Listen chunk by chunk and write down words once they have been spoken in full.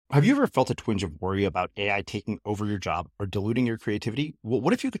Have you ever felt a twinge of worry about AI taking over your job or diluting your creativity? Well,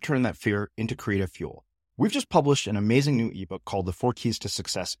 what if you could turn that fear into creative fuel? We've just published an amazing new ebook called The 4 Keys to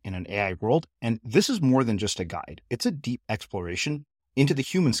Success in an AI World, and this is more than just a guide. It's a deep exploration into the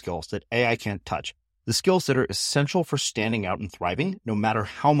human skills that AI can't touch, the skills that are essential for standing out and thriving, no matter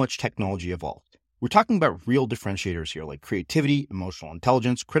how much technology evolves. We're talking about real differentiators here, like creativity, emotional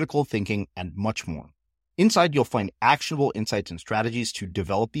intelligence, critical thinking, and much more. Inside, you'll find actionable insights and strategies to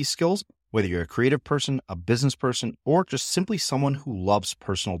develop these skills, whether you're a creative person, a business person, or just simply someone who loves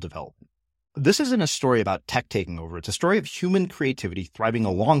personal development. This isn't a story about tech taking over. It's a story of human creativity thriving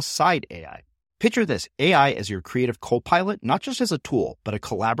alongside AI. Picture this, AI as your creative co-pilot, not just as a tool, but a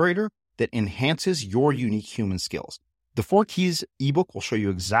collaborator that enhances your unique human skills. The 4 Keys ebook will show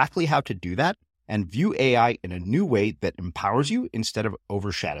you exactly how to do that and view AI in a new way that empowers you instead of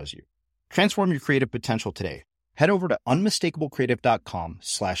overshadows you. Transform your creative potential today. Head over to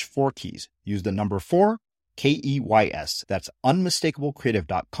unmistakablecreative.com/4keys. Use the number 4, KEYS. That's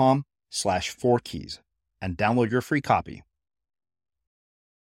unmistakablecreative.com/4keys and download your free copy.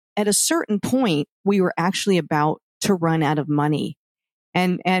 At a certain point, we were actually about to run out of money.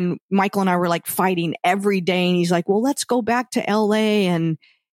 And Michael and I were like fighting every day. And he's like, well, let's go back to LA. And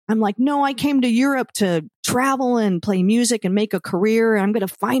I'm like, no, I came to Europe to travel and play music and make a career. And I'm going to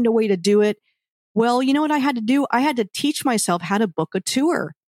find a way to do it. Well, you know what I had to do? I had to teach myself how to book a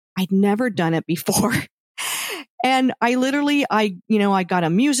tour. I'd never done it before. And I got a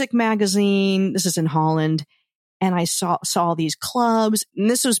music magazine. This is in Holland. And I saw these clubs. And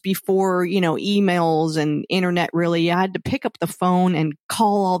this was before, emails and internet really. I had to pick up the phone and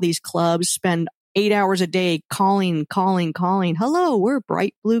call all these clubs, spend 8 hours a day calling. Hello, we're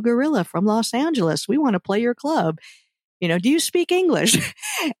Bright Blue Gorilla from Los Angeles. We want to play your club. Do you speak English?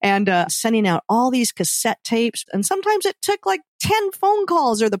 And sending out all these cassette tapes. And sometimes it took like 10 phone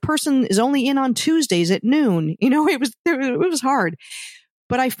calls, or the person is only in on Tuesdays at noon. It was hard.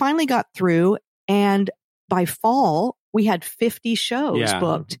 But I finally got through, and by fall, we had 50 shows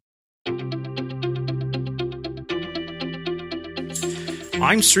booked.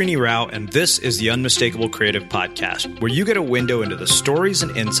 I'm Srini Rao, and this is the Unmistakable Creative Podcast, where you get a window into the stories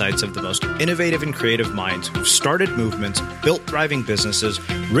and insights of the most innovative and creative minds who've started movements, built thriving businesses,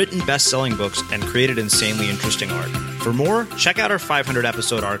 written best-selling books, and created insanely interesting art. For more, check out our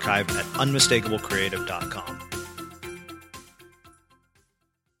 500-episode archive at unmistakablecreative.com.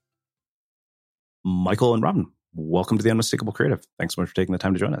 Michael and Robyn, welcome to the Unmistakable Creative. Thanks so much for taking the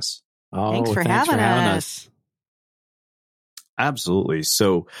time to join us. Thanks for having us. Absolutely.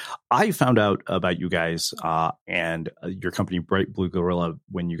 So I found out about you guys and your company, Bright Blue Gorilla,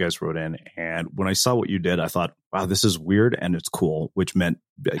 when you guys wrote in. And when I saw what you did, I thought, wow, this is weird and it's cool, which meant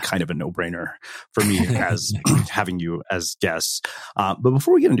kind of a no-brainer for me as having you as guests. But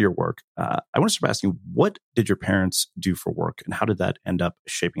before we get into your work, I want to start asking, what did your parents do for work, and how did that end up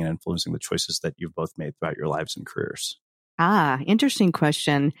shaping and influencing the choices that you've both made throughout your lives and careers? Interesting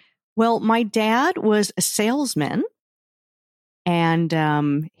question. Well, my dad was a salesman.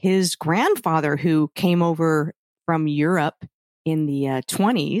 And his grandfather, who came over from Europe in the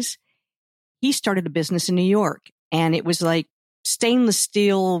 1920s, he started a business in New York. And it was like stainless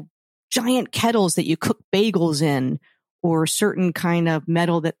steel giant kettles that you cook bagels in, or certain kind of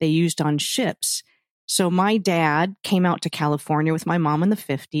metal that they used on ships. So my dad came out to California with my mom in the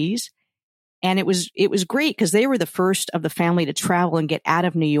 1950s. And it was great because they were the first of the family to travel and get out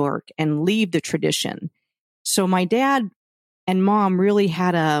of New York and leave the tradition. So my dad and mom really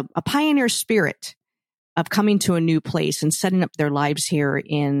had a pioneer spirit of coming to a new place and setting up their lives here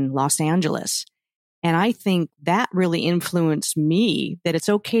in Los Angeles. And I think that really influenced me, that it's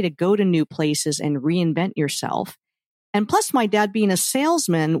okay to go to new places and reinvent yourself. And plus, my dad, being a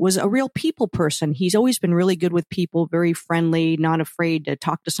salesman, was a real people person. He's always been really good with people, very friendly, not afraid to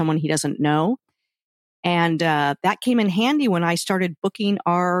talk to someone he doesn't know. And that came in handy when I started booking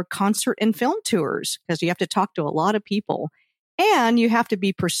our concert and film tours, because you have to talk to a lot of people. And you have to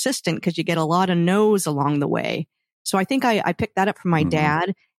be persistent because you get a lot of no's along the way. So I think I picked that up from my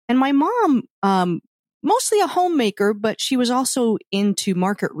dad. And my mom, mostly a homemaker, but she was also into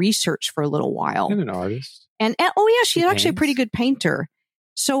market research for a little while. And an artist. And she's actually a pretty good painter.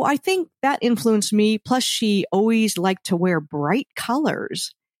 So I think that influenced me. Plus, she always liked to wear bright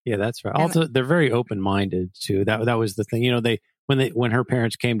colors. Yeah, that's right. Also, they're very open-minded too. That was the thing. When her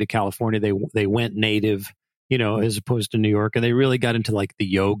parents came to California, they went native, as opposed to New York, and they really got into like the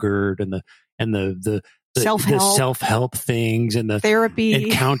yogurt and the self-help things and the therapy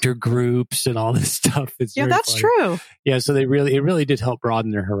encounter groups and all this stuff. It's that's true. Yeah, so it really did help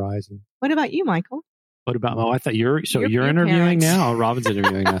broaden their horizon. What about you, Michael? What about? Oh, I thought you're Your interviewing parents. now. Oh, Robyn's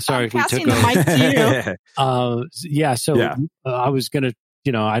interviewing now. Sorry if we Passing took the mic to you. I was gonna,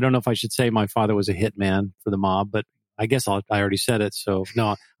 I don't know if I should say my father was a hitman for the mob, but I guess I already said it. So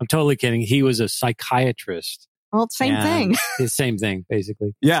no, I'm totally kidding. He was a psychiatrist. Well, same thing. The same thing,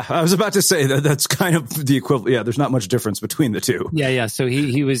 basically. Yeah, I was about to say that's kind of the equivalent. Yeah, there's not much difference between the two. Yeah. So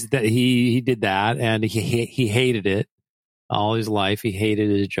he was that he did that, and he hated it all his life. He hated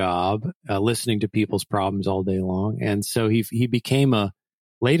his job, listening to people's problems all day long, and so he became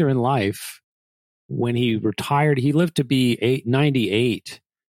later in life when he retired. He lived to be 98,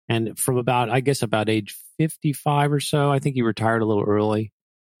 and from about age 55 or so, I think he retired a little early.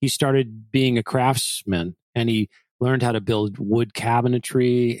 He started being a craftsman. And he learned how to build wood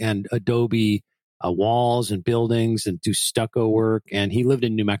cabinetry and adobe walls and buildings and do stucco work. And he lived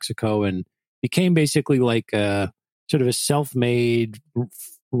in New Mexico and became basically like a sort of a self-made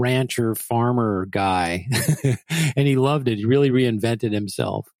rancher farmer guy. And he loved it. He really reinvented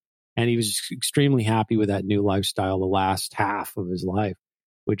himself. And he was extremely happy with that new lifestyle the last half of his life,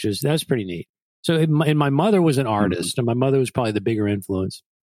 that's pretty neat. So and my mother was an artist, and my mother was probably the bigger influence.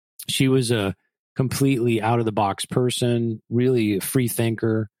 She was a completely out of the box person, really a free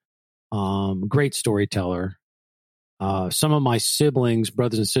thinker, great storyteller. Some of my siblings,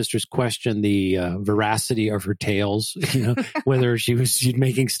 brothers and sisters, questioned the veracity of her tales, whether she was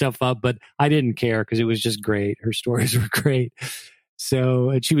making stuff up, but I didn't care because it was just great. Her stories were great. So,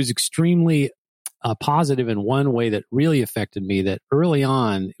 and she was extremely positive in one way that really affected me, that early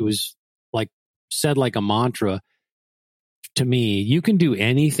on, it was said like a mantra to me: you can do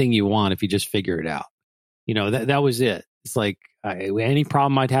anything you want if you just figure it out. That was it. It's like any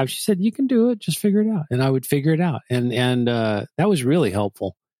problem I'd have, she said, you can do it, just figure it out. And I would figure it out. And that was really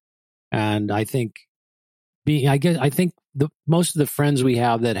helpful. And I think most of the friends we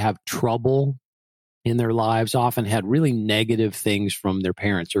have that have trouble in their lives often had really negative things from their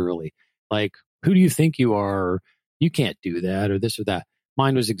parents early. Like, who do you think you are? Or, you can't do that, or this or that.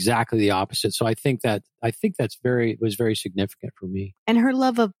 Mine was exactly the opposite. So I think that's was very significant for me. And her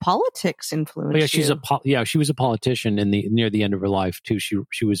love of politics influenced you. She was a politician near the end of her life too.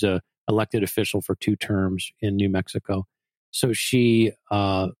 She was a elected official for 2 terms in New Mexico. So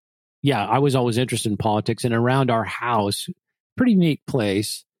I was always interested in politics. And around our house, pretty neat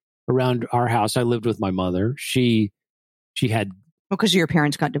place. Around our house, I lived with my mother. She had, because your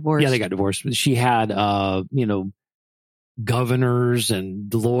parents got divorced. Yeah, they got divorced. She had governors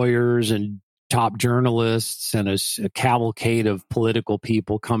and lawyers and top journalists and a cavalcade of political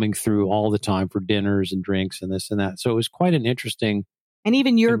people coming through all the time for dinners and drinks and this and that. So it was quite an interesting, and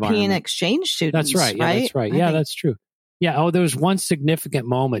even European exchange students. That's right. Yeah, that's right. That's true. Yeah. Oh, there was one significant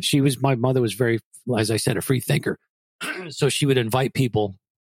moment. My mother was very, as I said, a free thinker. So she would invite people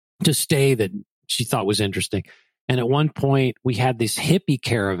to stay that she thought was interesting. And at one point we had this hippie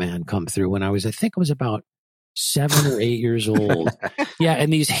caravan come through when I think I was about 7 or 8 years old. Yeah.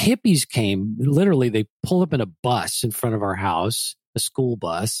 And these hippies came, literally, they pulled up in a bus in front of our house, a school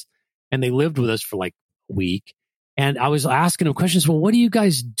bus, and they lived with us for like a week. And I was asking them questions. Well, what do you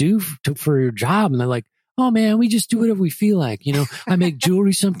guys do for your job? And they're like, oh man, we just do whatever we feel like. I make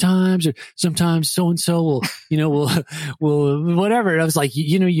jewelry sometimes, or sometimes so-and-so will whatever. And I was like,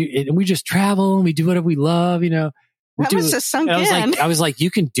 and we just travel and we do whatever we love, That must have sunk in. I was like,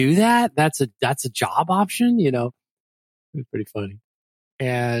 you can do that? That's a job option, It was pretty funny.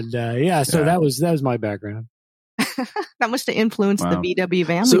 And so that was my background. That must have influenced the VW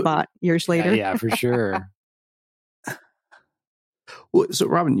van we bought years later. Yeah, for sure. Well, so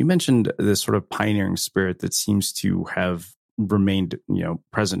Robyn, you mentioned this sort of pioneering spirit that seems to have remained,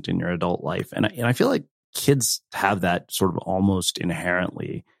 present in your adult life. And I feel like kids have that sort of almost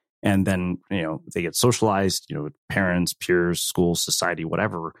inherently. And then, they get socialized, with parents, peers, schools, society,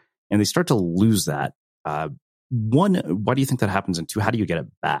 whatever, and they start to lose that. One, why do you think that happens? And 2, how do you get it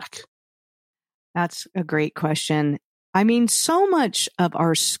back? That's a great question. I mean, so much of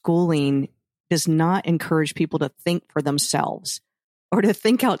our schooling does not encourage people to think for themselves or to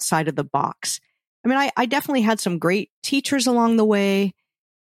think outside of the box. I mean, I definitely had some great teachers along the way,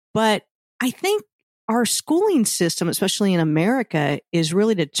 but I think our schooling system, especially in America, is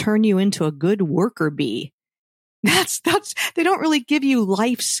really to turn you into a good worker bee. They don't really give you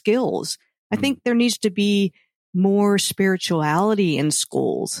life skills. I think there needs to be more spirituality in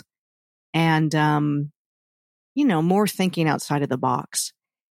schools and, more thinking outside of the box.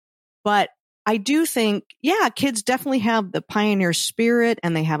 But I do think, kids definitely have the pioneer spirit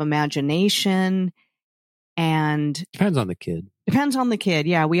and they have imagination, and depends on the kid.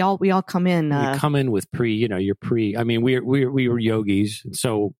 Yeah. We all come in, you come in with I mean, we were yogis. And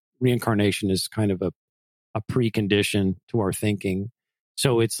so reincarnation is kind of a precondition to our thinking.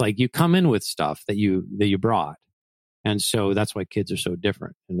 So it's like you come in with stuff that you brought. And so that's why kids are so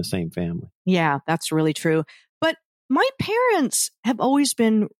different in the same family. Yeah, that's really true. But my parents have always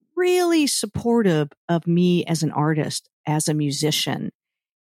been really supportive of me as an artist, as a musician.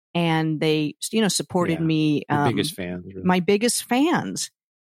 And they, supported me. Your biggest fans. Really. My biggest fans.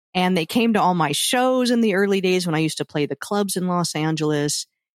 And they came to all my shows in the early days when I used to play the clubs in Los Angeles.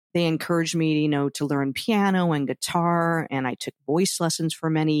 They encouraged me, to learn piano and guitar. And I took voice lessons for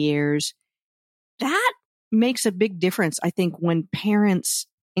many years. That makes a big difference, I think, when parents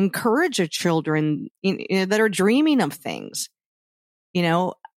encourage their children that are dreaming of things.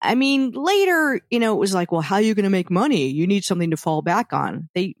 Later, it was like, well, how are you going to make money? You need something to fall back on.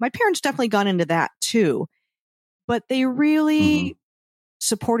 My parents definitely got into that too, but they really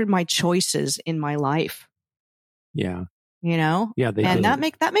supported my choices in my life. Yeah. Yeah, they and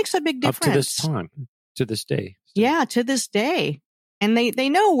did. that makes a big difference. Up to this time, to this day. Yeah, to this day. And they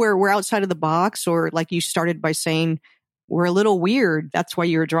know we're outside of the box, or like you started by saying, we're a little weird. That's why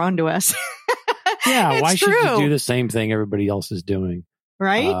you were drawn to us. Yeah, why should you do the same thing everybody else is doing?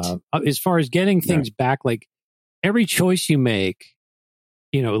 Right. As far as getting things back, like every choice you make,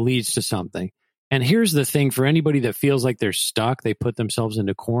 leads to something. And here's the thing for anybody that feels like they're stuck, they put themselves in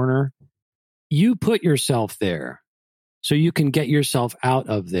a corner. You put yourself there so you can get yourself out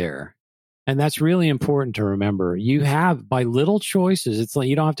of there. And that's really important to remember. You have, by little choices, it's like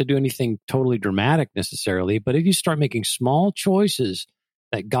you don't have to do anything totally dramatic necessarily, but if you start making small choices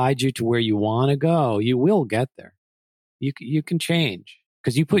that guide you to where you want to go, you will get there. You can change.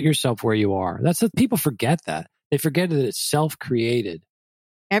 Because you put yourself where you are. That's what people forget that. They forget that it's self-created.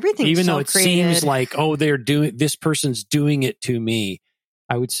 Everything's even though self-created. It seems like, this person's doing it to me.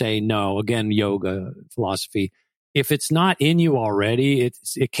 I would say no. Again, yoga philosophy. If it's not in you already, it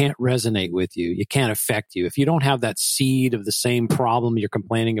can't resonate with you. It can't affect you. If you don't have that seed of the same problem you're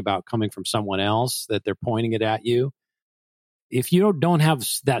complaining about coming from someone else, that they're pointing it at you. If you don't have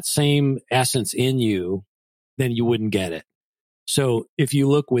that same essence in you, then you wouldn't get it. So if you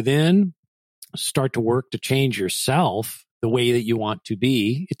look within, start to work to change yourself the way that you want to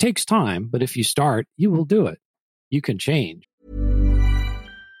be, it takes time, but if you start, you will do it. You can change.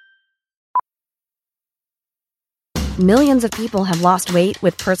 Millions of people have lost weight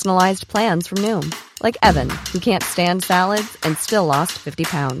with personalized plans from Noom. Like Evan, who can't stand salads and still lost 50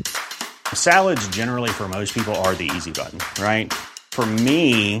 pounds. Salads generally for most people are the easy button, right? For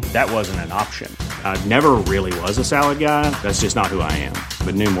me, that wasn't an option. I never really was a salad guy. That's just not who I am.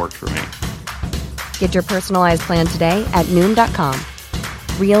 But Noom worked for me. Get your personalized plan today at Noom.com.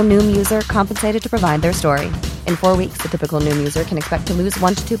 Real Noom user compensated to provide their story. In 4 weeks, the typical Noom user can expect to lose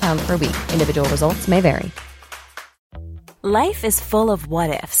 1 to 2 pounds per week. Individual results may vary. Life is full of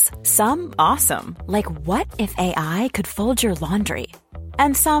what-ifs. Some awesome. Like what if AI could fold your laundry?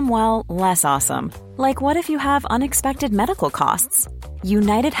 And some, well, less awesome. Like what if you have unexpected medical costs?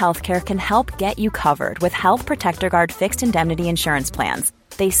 United Healthcare can help get you covered with Health Protector Guard fixed indemnity insurance plans.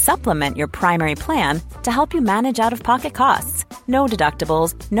 They supplement your primary plan to help you manage out-of-pocket costs. No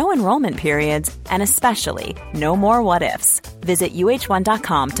deductibles, no enrollment periods, and especially no more what-ifs. Visit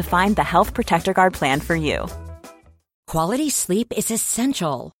uh1.com to find the Health Protector Guard plan for you. Quality sleep is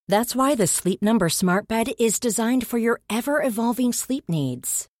essential. That's why the Sleep Number Smart Bed is designed for your ever-evolving sleep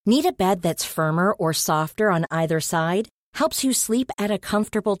needs. Need a bed that's firmer or softer on either side? Helps you sleep at a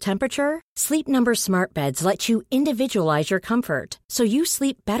comfortable temperature? Sleep Number Smart Beds let you individualize your comfort, so you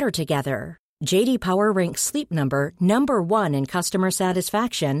sleep better together. J.D. Power ranks Sleep Number number 1 in customer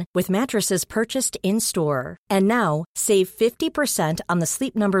satisfaction with mattresses purchased in-store. And now, save 50% on the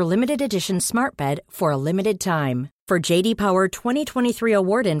Sleep Number Limited Edition Smart Bed for a limited time. For J.D. Power 2023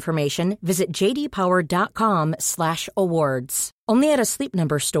 award information, visit jdpower.com/awards. Only at a Sleep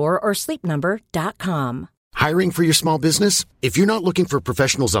Number store or sleepnumber.com. Hiring for your small business? If you're not looking for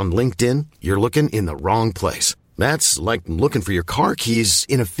professionals on LinkedIn, you're looking in the wrong place. That's like looking for your car keys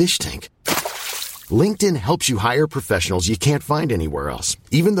in a fish tank. LinkedIn helps you hire professionals you can't find anywhere else,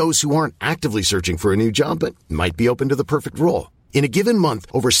 even those who aren't actively searching for a new job but might be open to the perfect role. In a given month,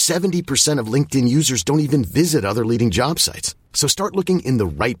 over 70% of LinkedIn users don't even visit other leading job sites. So start looking in the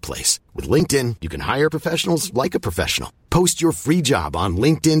right place. With LinkedIn, you can hire professionals like a professional. Post your free job on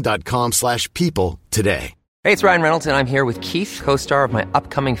linkedin.com/people today. Hey, it's Ryan Reynolds, and I'm here with Keith, co-star of my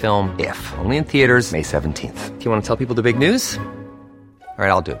upcoming film, If, only in theaters May 17th. Do you want to tell people the big news? All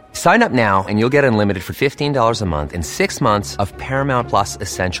right, I'll do it. Sign up now and you'll get unlimited for $15 a month and 6 months of Paramount Plus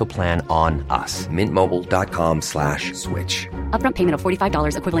Essential Plan on us. MintMobile.com/switch. Upfront payment of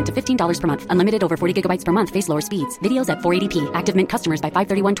 $45 equivalent to $15 per month. Unlimited over 40 gigabytes per month. Face lower speeds. Videos at 480p. Active Mint customers by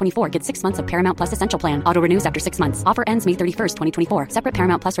 531.24 get 6 months of Paramount Plus Essential Plan. Auto renews after 6 months. Offer ends May 31st, 2024. Separate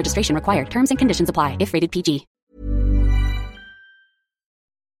Paramount Plus registration required. Terms and conditions apply if rated PG.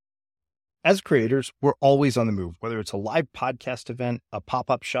 As creators, we're always on the move. Whether it's a live podcast event, a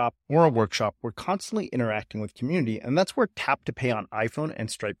pop-up shop, or a workshop, we're constantly interacting with community, and that's where Tap to Pay on iPhone and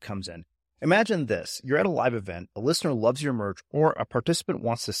Stripe comes in. Imagine this. You're at a live event, a listener loves your merch, or a participant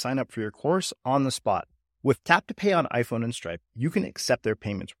wants to sign up for your course on the spot. With Tap to Pay on iPhone and Stripe, you can accept their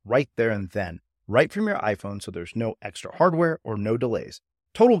payments right there and then, right from your iPhone, so there's no extra hardware or no delays.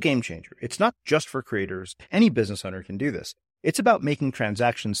 Total game changer. It's not just for creators. Any business owner can do this. It's about making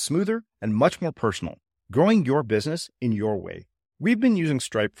transactions smoother and much more personal, growing your business in your way. We've been using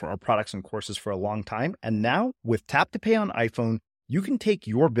Stripe for our products and courses for a long time, and now with Tap to Pay on iPhone, you can take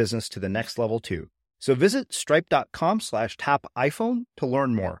your business to the next level too. So visit stripe.com/tapiphone to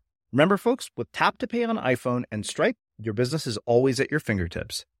learn more. Remember, folks, with Tap to Pay on iPhone and Stripe, your business is always at your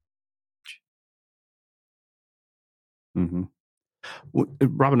fingertips. Mm-hmm.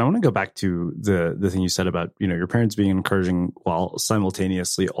 Robyn, I want to go back to the thing you said about, your parents being encouraging while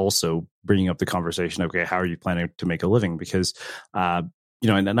simultaneously also bringing up the conversation of, okay, how are you planning to make a living? Because, and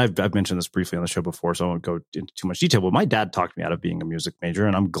I've mentioned this briefly on the show before, so I won't go into too much detail, but my dad talked me out of being a music major,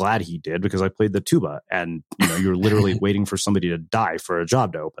 and I'm glad he did because I played the tuba, and, you're literally waiting for somebody to die for a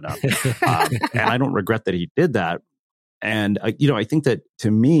job to open up. And I don't regret that he did that. And, I think that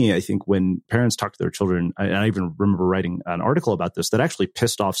to me, I think when parents talk to their children, and I even remember writing an article about this that actually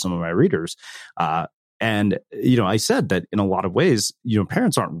pissed off some of my readers. And I said that in a lot of ways,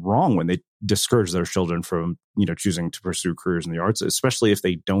 parents aren't wrong when they discourage their children from, choosing to pursue careers in the arts, especially if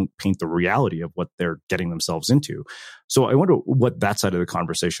they don't paint the reality of what they're getting themselves into. So I wonder what that side of the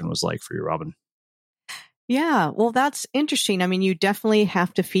conversation was like for you, Robyn. Yeah, well, that's interesting. I mean, you definitely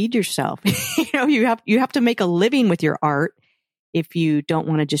have to feed yourself. You have to make a living with your art if you don't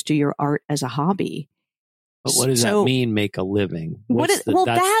want to just do your art as a hobby. But what does that mean, make a living? Michael,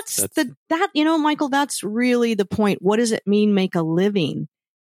 that's really the point. What does it mean, make a living?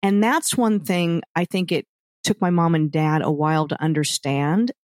 And that's one thing I think it took my mom and dad a while to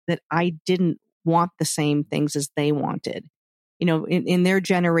understand, that I didn't want the same things as they wanted. In their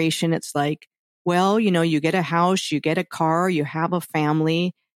generation, it's like, well, you get a house, you get a car, you have a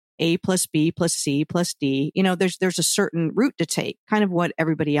family, A plus B plus C plus D. There's a certain route to take, kind of what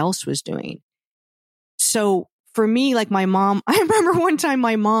everybody else was doing. So for me, like my mom, I remember one time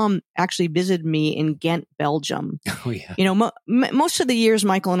my mom actually visited me in Ghent, Belgium. Oh, yeah. Most of the years,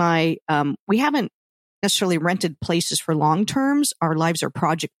 Michael and I, we haven't necessarily rented places for long terms. Our lives are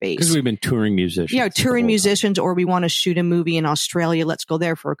project based. Because we've been touring musicians. Touring musicians, or we want to shoot a movie in Australia. Let's go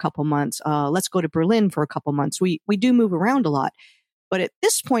there for a couple months. Let's go to Berlin for a couple months. We do move around a lot. But at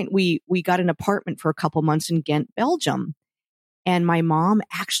this point, we got an apartment for a couple months in Ghent, Belgium. And my mom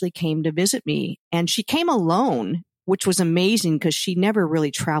actually came to visit me, and she came alone, which was amazing because she never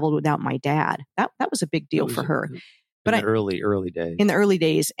really traveled without my dad. That was a big deal for her. But in the early days. In the early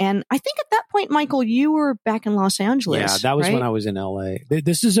days. And I think at that point, Michael, you were back in Los Angeles. Yeah, that was when I was in LA.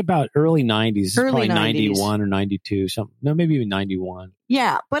 This is about early 90s. This is probably 91 or 92, maybe even 91.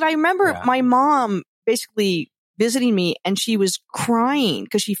 Yeah, but I remember my mom basically visiting me, and she was crying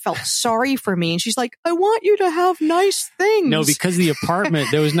because she felt sorry for me. And she's like, I want you to have nice things. No, because the apartment,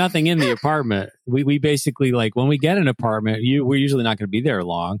 there was nothing in the apartment. We basically, like, when we get an apartment, we're usually not going to be there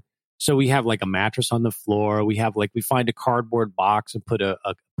long. So we have like a mattress on the floor. We find a cardboard box and put a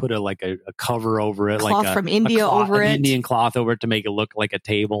cover over it, cloth like from India over it, Indian cloth over it to make it look like a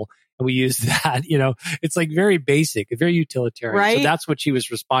table. And we use that. It's like very basic, very utilitarian. Right? So that's what she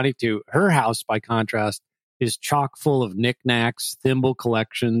was responding to. Her house, by contrast, is chock full of knicknacks, thimble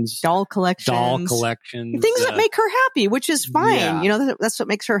collections, doll collections, things that make her happy, which is fine. Yeah. That's what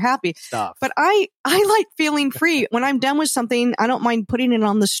makes her happy. Stuff. But I like feeling free. When I'm done with something, I don't mind putting it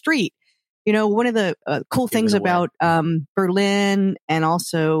on the street. One of the cool things about Berlin and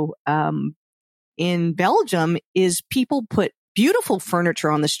also in Belgium is people put beautiful furniture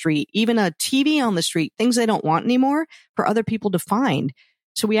on the street, even a TV on the street, things they don't want anymore for other people to find.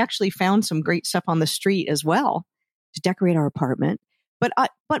 So we actually found some great stuff on the street as well to decorate our apartment. But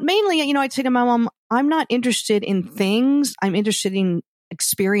mainly, I'd say to my mom, I'm not interested in things. I'm interested in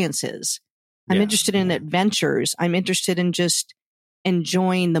experiences. I'm interested in adventures. I'm interested in just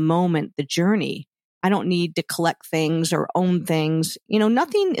enjoying the moment, the journey. I don't need to collect things or own things.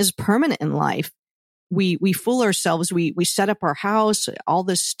 Nothing is permanent in life. We fool ourselves. We set up our house, all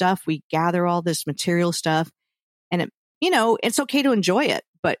this stuff. We gather all this material stuff, and it's okay to enjoy it,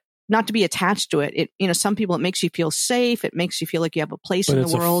 but not to be attached to it. Some people, it makes you feel safe. It makes you feel like you have a place in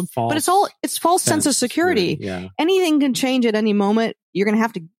the world, but it's false sense of security. Yeah. Anything can change at any moment. You're going to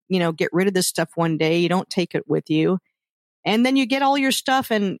have to, get rid of this stuff one day. You don't take it with you. And then you get all your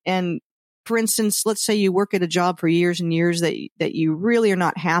stuff. And for instance, let's say you work at a job for years and years that you really are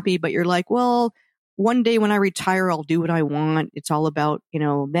not happy, but you're like, well, one day when I retire, I'll do what I want. It's all about,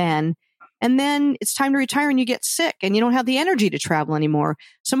 then. And then it's time to retire and you get sick and you don't have the energy to travel anymore.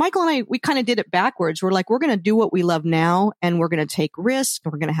 So Michael and I, we kind of did it backwards. We're like, we're going to do what we love now and we're going to take risks.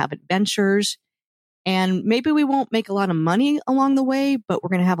 We're going to have adventures and maybe we won't make a lot of money along the way, but we're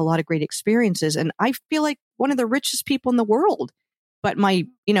going to have a lot of great experiences. And I feel like one of the richest people in the world, but my,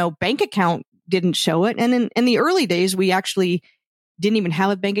 bank account didn't show it. And in the early days, we actually didn't even have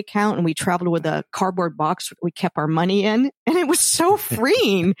a bank account and we traveled with a cardboard box we kept our money in and it was so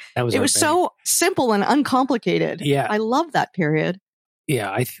freeing. It was so simple and uncomplicated. Yeah. I love that period. Yeah.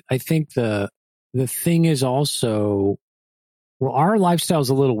 I think the thing is also, well, our lifestyle is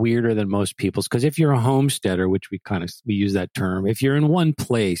a little weirder than most people's because if you're a homesteader, which we use that term, if you're in one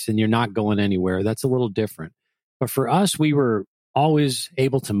place and you're not going anywhere, that's a little different. But for us, we were always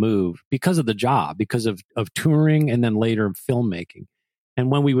able to move because of the job, because of touring and then later filmmaking. And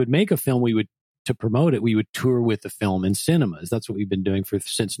when we would make a film, to promote it, we would tour with the film in cinemas. That's what we've been doing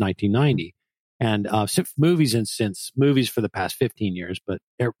since 1990. And movies for the past 15 years, but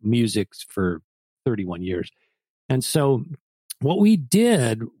music's for 31 years. And so what we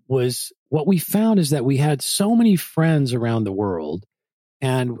found is that we had so many friends around the world.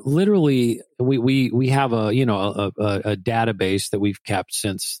 And literally, we have a database that we've kept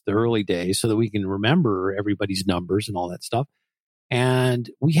since the early days so that we can remember everybody's numbers and all that stuff. And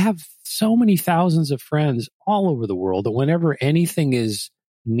we have so many thousands of friends all over the world that whenever anything is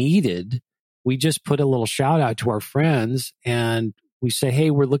needed, we just put a little shout out to our friends and we say, hey,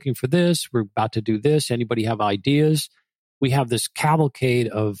 we're looking for this. We're about to do this. Anybody have ideas? We have this cavalcade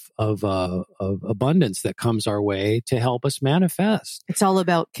of abundance that comes our way to help us manifest. It's all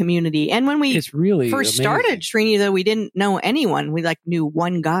about community. And when we first amazing. Started Srini, though, we didn't know anyone. We knew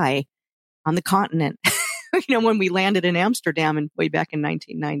one guy on the continent. When we landed in Amsterdam way back in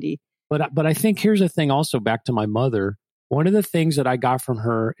 1990. But I think here's the thing. Also, back to my mother. One of the things that I got from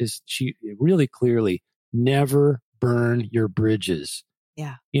her is she really clearly never burn your bridges.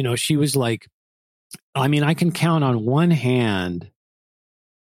 Yeah. She was like. I can count on one hand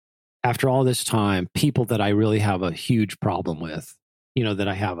after all this time, people that I really have a huge problem with, that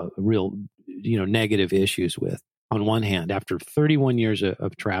I have a real, negative issues with on one hand, after 31 years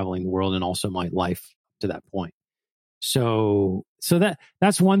of traveling the world and also my life to that point. So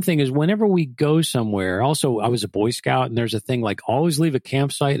that's one thing is whenever we go somewhere, also I was a Boy Scout and there's a thing like always leave a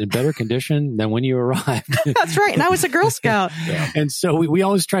campsite in better condition than when you arrived. That's right. And I was a Girl Scout. Yeah. And so we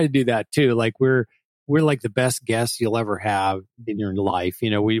always try to do that too. Like we're like the best guests you'll ever have in your life.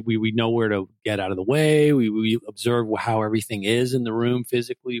 We know where to get out of the way. We observe how everything is in the room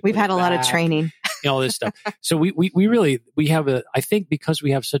physically. We've had a lot of training. All this stuff. So we have I think because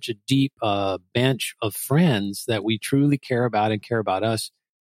we have such a deep bench of friends that we truly care about and care about us,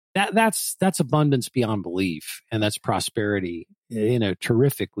 that's abundance beyond belief. And that's prosperity in a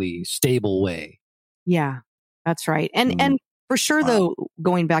terrifically stable way. Yeah, that's right. And for sure, though,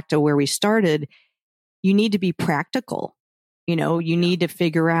 going back to where we started, you need to be practical. You need to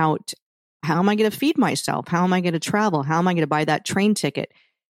figure out, how am I going to feed myself? How am I going to travel? How am I going to buy that train ticket?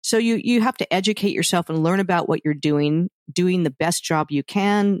 So you have to educate yourself and learn about what you're doing the best job you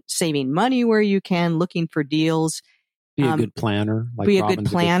can, saving money where you can, looking for deals. Be a good planner. Be a good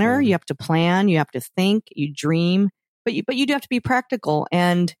planner. You have to plan. You have to think. You dream. But you do have to be practical.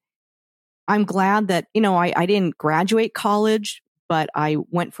 And I'm glad that, I didn't graduate college, but I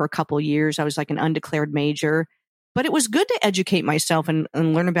went for a couple of years. I was like an undeclared major. But it was good to educate myself and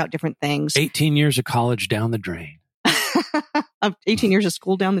learn about different things. 18 years of college down the drain. 18 years of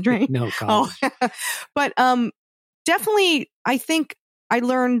school down the drain? No, college. Oh. But definitely, I think I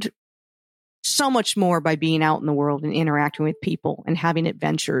learned so much more by being out in the world and interacting with people and having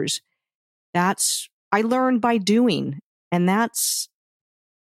adventures. I learned by doing. And that's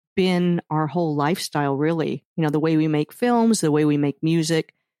been our whole lifestyle, really. The way we make films, the way we make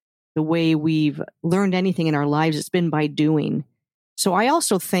music, the way we've learned anything in our lives, it's been by doing. So I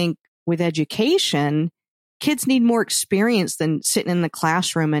also think with education, kids need more experience than sitting in the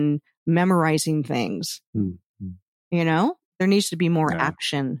classroom and memorizing things. Mm-hmm. There needs to be more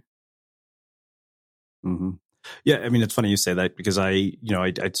action. Mm-hmm. Yeah, I mean, it's funny you say that because I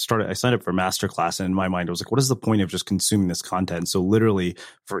signed up for a master class, and in my mind, I was like, what is the point of just consuming this content? So literally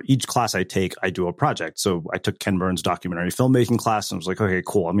for each class I take, I do a project. So I took Ken Burns' documentary filmmaking class and was like, okay,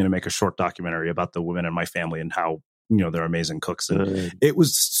 cool. I'm going to make a short documentary about the women in my family and how, they're amazing cooks. And it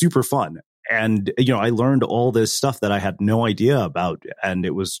was super fun. And, I learned all this stuff that I had no idea about. And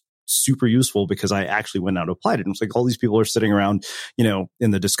it was super useful because I actually went out and applied it. And it was like all these people are sitting around,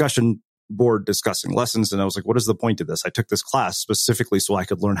 in the discussion board discussing lessons. And I was like, what is the point of this? I took this class specifically so I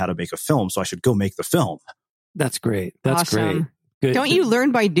could learn how to make a film. So I should go make the film. That's great. That's awesome. Great. Good. Don't you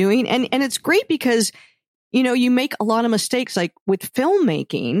learn by doing? And it's great because, you make a lot of mistakes. Like with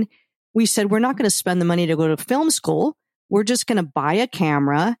filmmaking, we said, we're not going to spend the money to go to film school. We're just going to buy a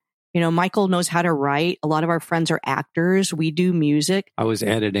camera. Michael knows how to write. A lot of our friends are actors. We do music. I was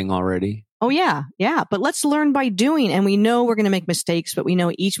editing already. Oh, yeah. Yeah. But let's learn by doing. And we know we're going to make mistakes, but we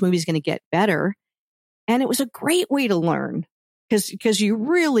know each movie is going to get better. And it was a great way to learn because you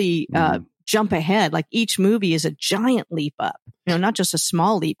really jump ahead. Like each movie is a giant leap up, not just a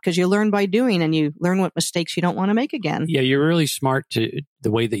small leap, because you learn by doing and you learn what mistakes you don't want to make again. Yeah, you're really smart to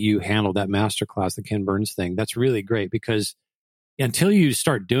the way that you handled that masterclass, the Ken Burns thing. That's really great because until you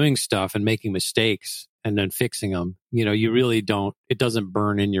start doing stuff and making mistakes and then fixing them, you really don't, it doesn't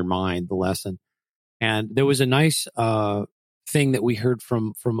burn in your mind, the lesson. And there was a nice thing that we heard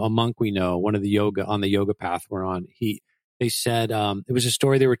from a monk we know, one of the yoga path we're on. They said, it was a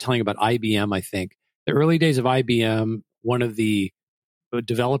story they were telling about IBM, I think. The early days of IBM, one of the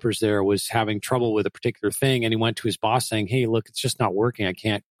developers there was having trouble with a particular thing. And he went to his boss saying, hey, look, it's just not working. I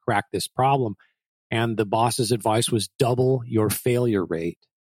can't crack this problem. And the boss's advice was double your failure rate.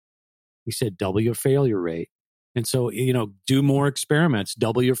 He said, double your failure rate. And so, do more experiments,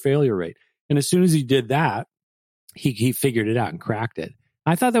 double your failure rate. And as soon as he did that, he figured it out and cracked it.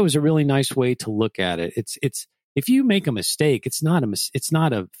 I thought that was a really nice way to look at it. It's if you make a mistake, it's not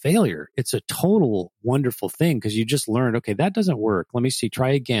a failure. It's a total wonderful thing because you just learned, okay, that doesn't work. Let me see, try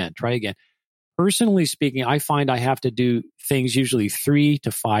again. Personally speaking, I find I have to do things usually 3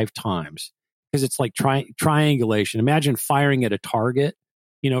 to 5 times because it's like triangulation. Imagine firing at a target.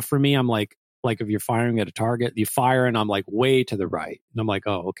 For me, I'm like if you're firing at a target, you fire and I'm like way to the right. And I'm like,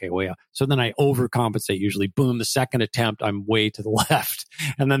 oh, okay, way out. So then I overcompensate usually. Boom, the second attempt, I'm way to the left.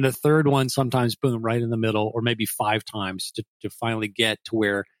 And then the third one, sometimes boom, right in the middle, or maybe 5 times to finally get to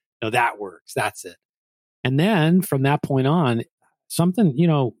where, that works. That's it. And then from that point on, something,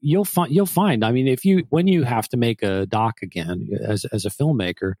 you'll find, I mean, when you have to make a doc again as a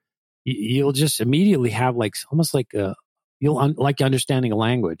filmmaker, you'll just immediately have like, almost like like understanding a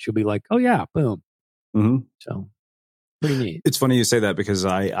language. You'll be like, oh yeah, boom. Mm-hmm. So pretty neat. It's funny you say that because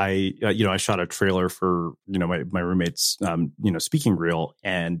I shot a trailer for, my roommate's, speaking reel.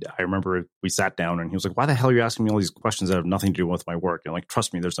 And I remember we sat down and he was like, why the hell are you asking me all these questions that have nothing to do with my work? And like,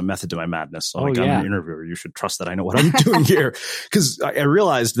 trust me, there's a method to my madness. So I'm an interviewer. You should trust that I know what I'm doing here. Cause I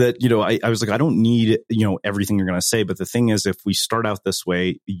realized that, I was like, I don't need, everything you're going to say. But the thing is, if we start out this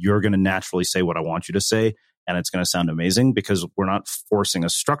way, you're going to naturally say what I want you to say. And it's going to sound amazing because we're not forcing a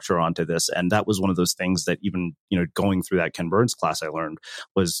structure onto this. And that was one of those things that even, going through that Ken Burns class I learned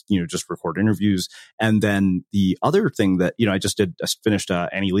was, just record interviews. And then the other thing that, I finished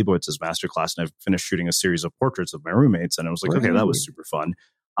Annie Leibowitz's masterclass and I've finished shooting a series of portraits of my roommates. And I was like, okay, that was super fun.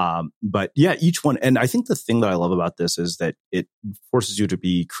 But yeah, each one. And I think the thing that I love about this is that it forces you to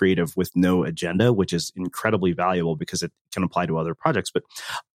be creative with no agenda, which is incredibly valuable because it can apply to other projects. But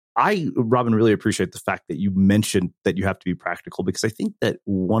Robyn, really appreciate the fact that you mentioned that you have to be practical because I think that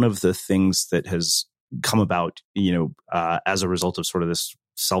one of the things that has come about, as a result of sort of this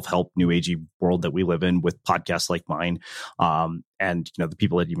self-help new agey world that we live in with podcasts like mine, and, the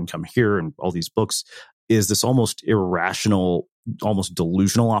people that even come here and all these books is this almost irrational, almost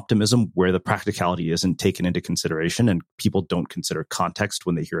delusional optimism where the practicality isn't taken into consideration and people don't consider context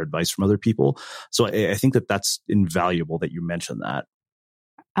when they hear advice from other people. So I think that that's invaluable that you mentioned that.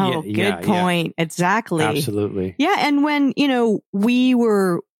 Oh, good point. Yeah. Exactly. Absolutely. Yeah. And when, when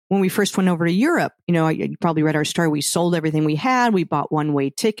we first went over to Europe, you probably read our story. We sold everything we had. We bought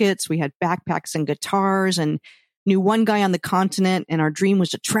one-way tickets. We had backpacks and guitars and knew one guy on the continent. And our dream was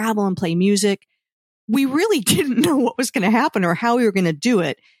to travel and play music. We really didn't know what was going to happen or how we were going to do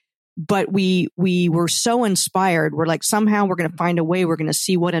it. But we were so inspired. We're like, somehow we're going to find a way. We're going to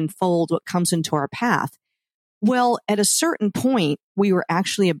see what unfolds, what comes into our path. Well, at a certain point, we were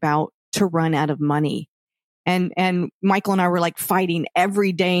actually about to run out of money. And Michael and I were like fighting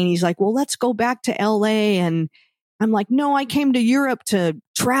every day. And he's like, well, let's go back to LA. And I'm like, no, I came to Europe to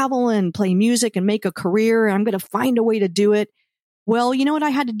travel and play music and make a career. I'm going to find a way to do it. Well, you know what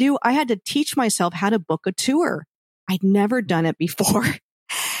I had to do? I had to teach myself how to book a tour. I'd never done it before.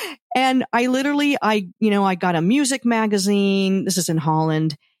 And I got a music magazine. This is in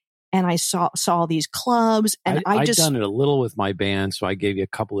Holland. And I saw these clubs, and I've done it a little with my band. So I gave you a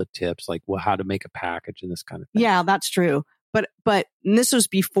couple of tips, like how to make a package and this kind of thing. Yeah, that's true. But this was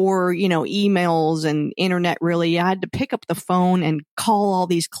before, emails and internet really. I had to pick up the phone and call all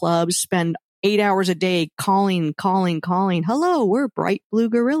these clubs, spend 8 hours a day calling. Hello, we're Bright Blue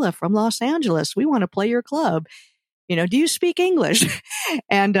Gorilla from Los Angeles. We want to play your club. Do you speak English?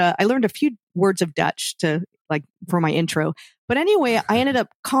 And I learned a few words of Dutch for my intro. But anyway, I ended up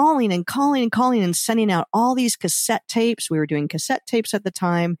calling and sending out all these cassette tapes. We were doing cassette tapes at the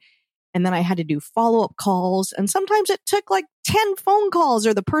time. And then I had to do follow-up calls. And sometimes it took like 10 phone calls,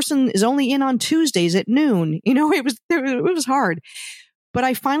 or the person is only in on Tuesdays at noon. It was hard. But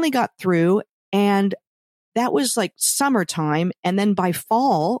I finally got through, and that was like summertime. And then by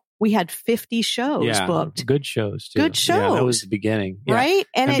fall, we had 50 shows booked. Good shows, too. Good shows. Yeah, that was the beginning. Yeah. Right?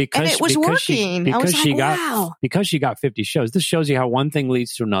 And it was working. I was like, wow. Because she got 50 shows, this shows you how one thing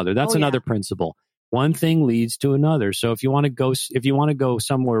leads to another. That's another principle. One thing leads to another. So if you want to go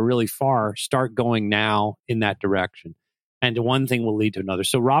somewhere really far, start going now in that direction. And one thing will lead to another.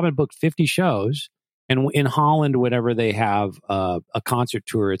 So Robyn booked 50 shows. And in Holland, whenever they have a concert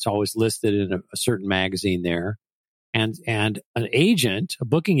tour, it's always listed in a certain magazine there. And a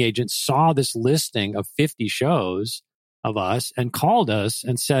booking agent, saw this listing of 50 shows of us and called us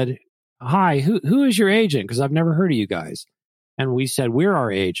and said, "Hi, who is your agent? Because I've never heard of you guys." And we said, "We're our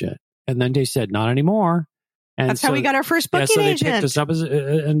agent." And then they said, "Not anymore." And that's how we got our first booking agent. So they picked us up as,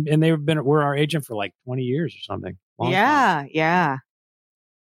 and we're our agent for like 20 years or something. Yeah.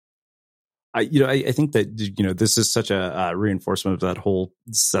 I think that, this is such a reinforcement of that whole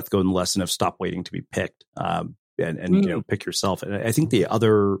Seth Godin lesson of stop waiting to be picked. And pick yourself. And I think the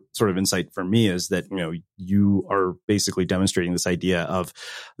other sort of insight for me is that, you are basically demonstrating this idea of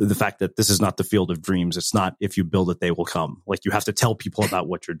the fact that this is not the field of dreams. It's not, if you build it, they will come. Like, you have to tell people about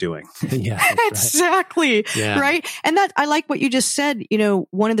what you're doing. Yeah, exactly. Right. Yeah. Right. And that, I like what you just said.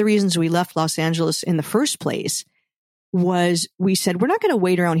 One of the reasons we left Los Angeles in the first place was we said, we're not going to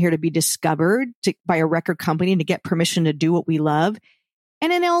wait around here to be discovered by a record company to get permission to do what we love.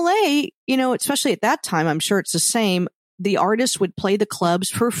 And in LA, especially at that time, I'm sure it's the same. The artists would play the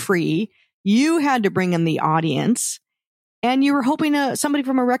clubs for free. You had to bring in the audience, and you were hoping somebody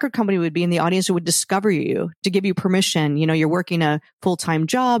from a record company would be in the audience who would discover you to give you permission. You're working a full-time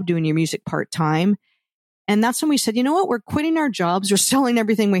job, doing your music part-time. And that's when we said, you know what? We're quitting our jobs. We're selling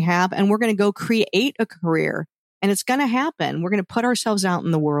everything we have, and we're going to go create a career. And it's going to happen. We're going to put ourselves out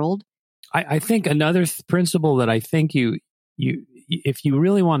in the world. I think another principle that I think if you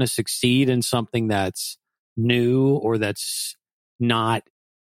really want to succeed in something that's new, or that's not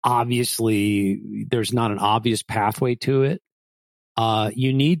obviously, there's not an obvious pathway to it,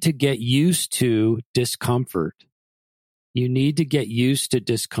 you need to get used to discomfort. You need to get used to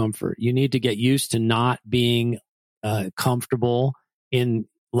discomfort. You need to get used to not being comfortable in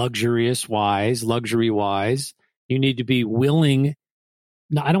luxury wise. You need to be willing,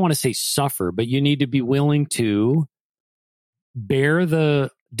 I don't want to say suffer, but you need to be willing to bear the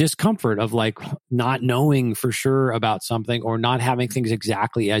discomfort of like not knowing for sure about something, or not having things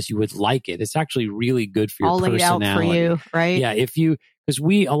exactly as you would like it. It's actually really good for your personality. All laid out for you, right? Yeah. Because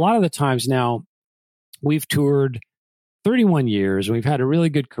a lot of the times now, we've toured 31 years, and we've had a really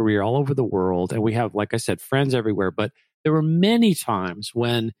good career all over the world. And we have, like I said, friends everywhere. But there were many times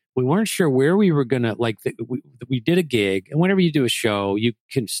when we weren't sure where we were going to, we did a gig, and whenever you do a show, you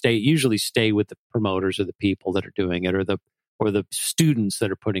can usually stay with the promoters or the people that are doing it, or the students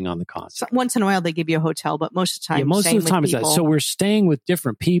that are putting on the concert. Once in a while, they give you a hotel, but most of the time, it's that. So we're staying with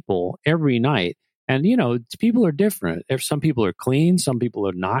different people every night. And, people are different. Some people are clean, some people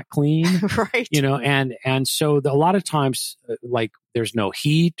are not clean. Right. And so a lot of times, there's no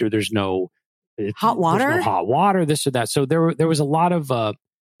heat, or there's no hot water. There's no hot water, this or that. So there was a lot of,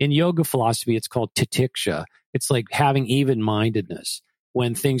 in yoga philosophy, it's called titiksha. It's like having even-mindedness.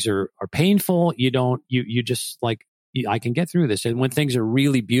 When things are painful, you just like, I can get through this. And when things are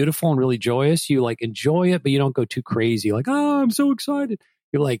really beautiful and really joyous, you like enjoy it, but you don't go too crazy. Like, oh, I'm so excited.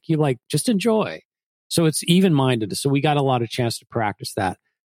 You just enjoy. So it's even-mindedness. So we got a lot of chance to practice that.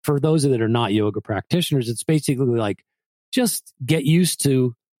 For those that are not yoga practitioners, it's basically like, just get used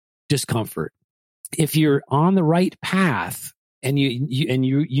to discomfort. If you're on the right path and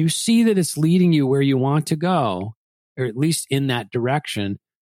you see that it's leading you where you want to go, or at least in that direction,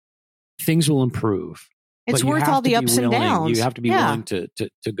 things will improve. It's worth all the ups and downs. You have to be willing to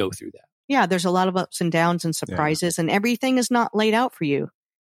go through that. Yeah, there's a lot of ups and downs and surprises, and everything is not laid out for you.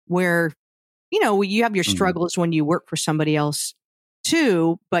 Where, you have your struggles when you work for somebody else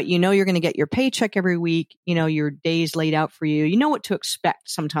too, but you're going to get your paycheck every week. Your days laid out for you. You know what to expect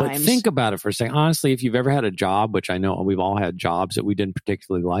sometimes. But think about it for a second. Honestly, if you've ever had a job, which I know we've all had jobs that we didn't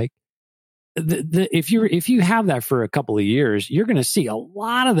particularly like, if you have that for a couple of years, you're going to see a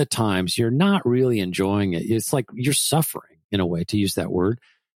lot of the times you're not really enjoying it. It's like you're suffering in a way, to use that word.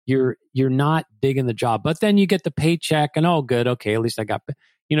 You're not digging the job, but then you get the paycheck and good, okay, at least I got,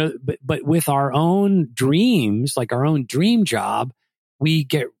 but with our own dreams, like our own dream job, we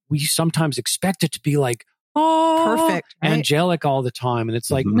sometimes expect it to be like, perfect, right? Angelic all the time. And it's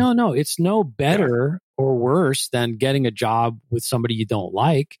like, no, it's no better or worse than getting a job with somebody you don't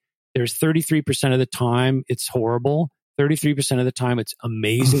like. There's 33% of the time it's horrible. 33% of the time it's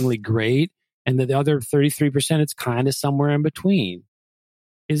amazingly great. And the other 33%, it's kind of somewhere in between.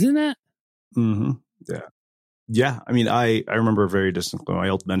 Isn't it? Mm-hmm. Yeah. Yeah. I mean, I remember very distinctly my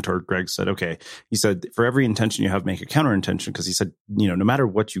old mentor, Greg, said, okay, he said, for every intention you have, make a counter intention. Because he said, no matter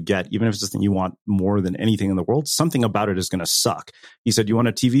what you get, even if it's the thing you want more than anything in the world, something about it is going to suck. He said, you want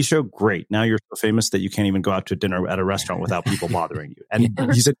a TV show? Great. Now you're so famous that you can't even go out to dinner at a restaurant without people bothering you.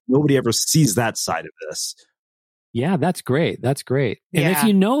 And he said, nobody ever sees that side of this. Yeah, that's great. That's great. And if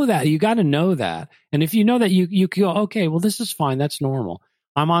you know that, you got to know that. And if you know that, you go, okay, well, this is fine. That's normal.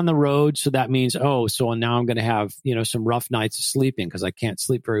 I'm on the road, so that means, so now I'm going to have, some rough nights of sleeping because I can't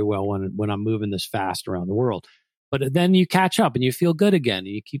sleep very well when I'm moving this fast around the world. But then you catch up and you feel good again and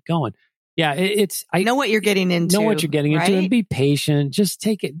you keep going. Yeah, I know what you're getting into. Know what you're getting into and be patient. Just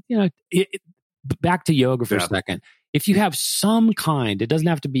take it, back to yoga for a second. If you have some kind, it doesn't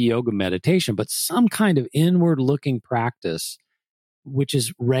have to be yoga meditation, but some kind of inward looking practice, which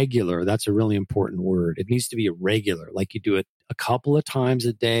is regular. That's a really important word. It needs to be regular, like you do it a couple of times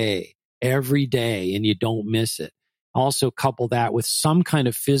a day, every day, and you don't miss it. Also couple that with some kind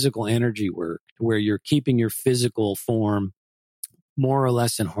of physical energy work where you're keeping your physical form more or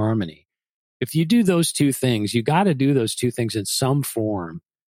less in harmony. If you do those two things, you got to do those two things in some form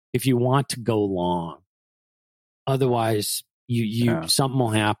if you want to go long. Otherwise, something will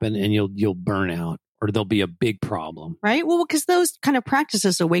happen and you'll burn out. Or there'll be a big problem. Right? Well, because those kind of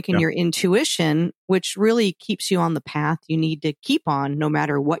practices awaken your intuition, which really keeps you on the path you need to keep on no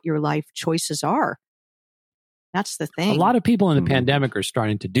matter what your life choices are. That's the thing. A lot of people in the pandemic are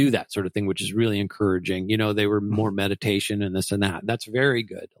starting to do that sort of thing, which is really encouraging. They were more meditation and this and that. That's very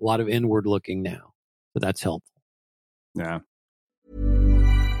good. A lot of inward looking now. So that's helpful. Yeah.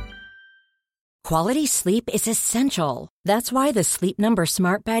 Quality sleep is essential. That's why the Sleep Number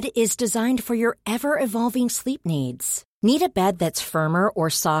Smart Bed is designed for your ever-evolving sleep needs. Need a bed that's firmer or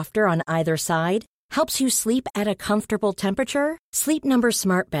softer on either side? Helps you sleep at a comfortable temperature? Sleep Number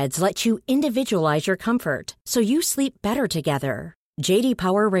Smart Beds let you individualize your comfort, so you sleep better together. J.D.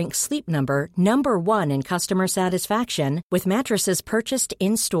 Power ranks Sleep Number number 1 in customer satisfaction with mattresses purchased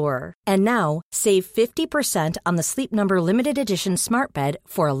in-store. And now, save 50% on the Sleep Number Limited Edition Smart Bed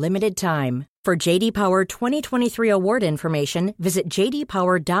for a limited time. For J.D. Power 2023 award information, visit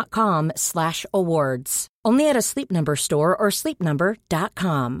jdpower.com/awards. Only at a Sleep Number store or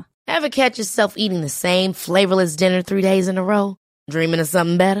sleepnumber.com. Ever catch yourself eating the same flavorless dinner 3 days in a row? Dreaming of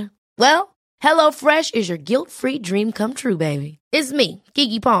something better? Well, HelloFresh is your guilt-free dream come true, baby. It's me,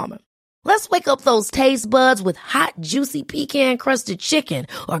 Keke Palmer. Let's wake up those taste buds with hot, juicy pecan-crusted chicken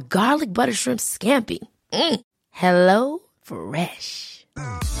or garlic butter shrimp scampi. Hello Fresh.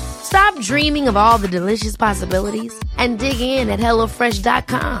 Stop dreaming of all the delicious possibilities and dig in at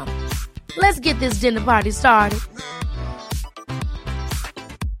HelloFresh.com. Let's get this dinner party started.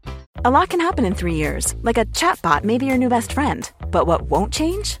 A lot can happen in 3 years, like a chatbot may be your new best friend. But what won't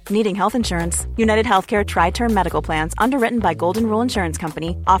change? Needing health insurance. United Healthcare Tri-Term Medical Plans, underwritten by Golden Rule Insurance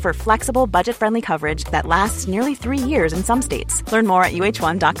Company, offer flexible, budget-friendly coverage that lasts nearly 3 years in some states. Learn more at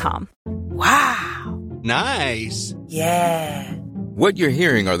uh1.com. Wow. Nice. Yeah. What you're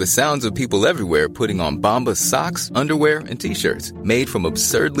hearing are the sounds of people everywhere putting on Bombas socks, underwear, and T-shirts made from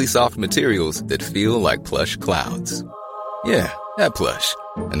absurdly soft materials that feel like plush clouds. Yeah, that plush.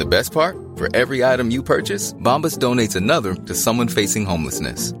 And the best part? For every item you purchase, Bombas donates another to someone facing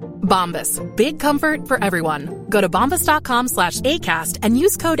homelessness. Bombas. Big comfort for everyone. Go to bombas.com/ACAST and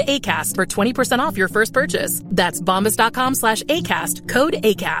use code ACAST for 20% off your first purchase. That's bombas.com/ACAST. Code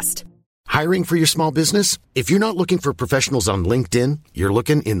ACAST. Hiring for your small business? If you're not looking for professionals on LinkedIn, you're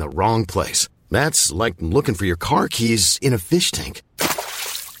looking in the wrong place. That's like looking for your car keys in a fish tank.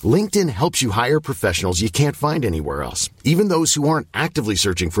 LinkedIn helps you hire professionals you can't find anywhere else, even those who aren't actively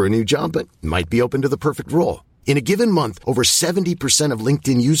searching for a new job but might be open to the perfect role. In a given month, over 70% of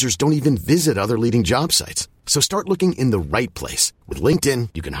LinkedIn users don't even visit other leading job sites. So start looking in the right place. With LinkedIn,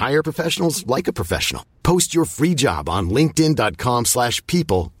 you can hire professionals like a professional. Post your free job on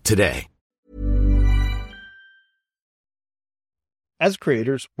linkedin.com/people today. As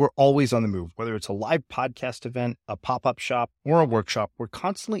creators, we're always on the move. Whether it's a live podcast event, a pop-up shop, or a workshop, we're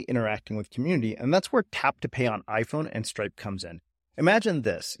constantly interacting with community, and that's where Tap to Pay on iPhone and Stripe comes in. Imagine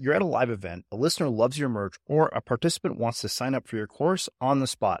this. You're at a live event, a listener loves your merch, or a participant wants to sign up for your course on the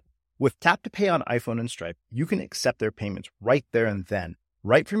spot. With Tap to Pay on iPhone and Stripe, you can accept their payments right there and then,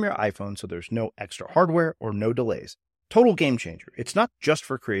 right from your iPhone, so there's no extra hardware or no delays. Total game changer. It's not just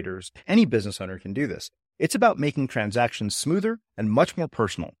for creators. Any business owner can do this. It's about making transactions smoother and much more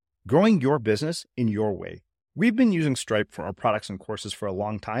personal, growing your business in your way. We've been using Stripe for our products and courses for a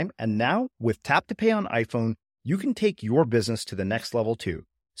long time, and now with Tap to Pay on iPhone, you can take your business to the next level too.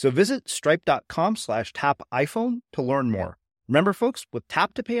 So visit stripe.com/tapiphone to learn more. Remember, folks, with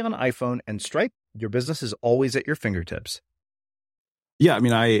Tap to Pay on iPhone and Stripe, your business is always at your fingertips. Yeah, I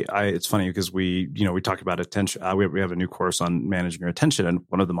mean, it's funny because we talk about attention. We have a new course on managing your attention, and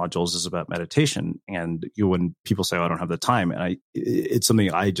one of the modules is about meditation. And when people say, "Oh, I don't have the time," and it's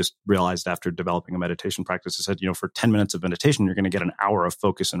something I just realized after developing a meditation practice. I said, for 10 minutes of meditation, you're going to get an hour of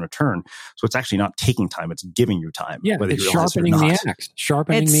focus in return. So it's actually not taking time; it's giving you time. Yeah, it's sharpening the axe.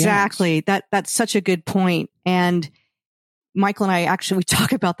 Exactly. That's such a good point. And Michael and I we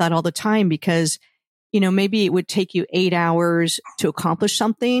talk about that all the time because maybe it would take you 8 hours to accomplish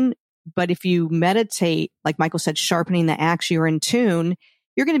something. But if you meditate, like Michael said, sharpening the axe, you're in tune,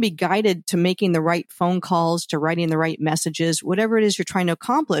 you're going to be guided to making the right phone calls, to writing the right messages, whatever it is you're trying to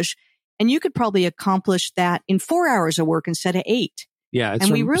accomplish. And you could probably accomplish that in 4 hours of work instead of 8. Yeah.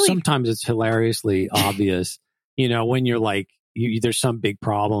 Sometimes it's hilariously obvious, when you're like, there's some big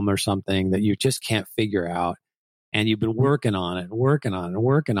problem or something that you just can't figure out. And you've been working on it.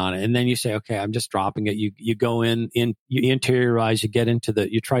 And then you say, okay, I'm just dropping it. You go in, you interiorize, you get into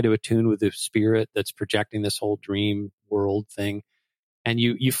you try to attune with the spirit that's projecting this whole dream world thing. And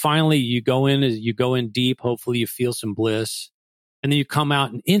you finally go in deep. Hopefully you feel some bliss. And then you come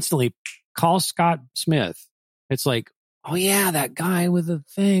out and instantly call Scott Smith. It's like, oh yeah, that guy with the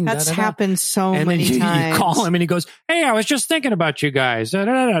thing. That's happened so many times. You call him and he goes, hey, I was just thinking about you guys.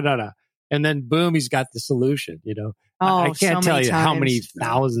 And then boom, he's got the solution, I can't tell you how many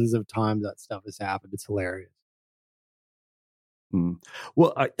thousands of times that stuff has happened. It's hilarious.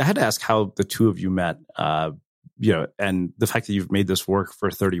 Well, I had to ask how the two of you met, and the fact that you've made this work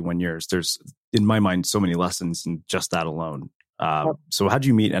for 31 years. There's, in my mind, so many lessons in just that alone. So how did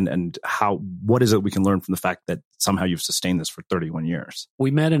you meet and what is it we can learn from the fact that somehow you've sustained this for 31 years?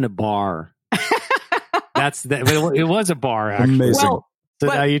 We met in a bar. It was a bar, actually. Amazing. Well, so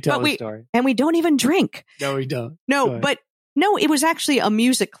now you tell the story. And we don't even drink. No, we don't. No, it was actually a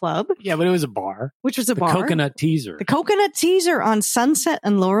music club. Yeah, but it was a bar. Which was a bar. Coconut Teaser. The Coconut Teaser on Sunset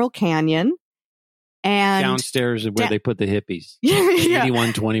and Laurel Canyon. And downstairs is where they put the hippies. Yeah.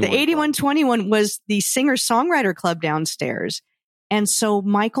 8121. The 8121 was the singer-songwriter club downstairs. And so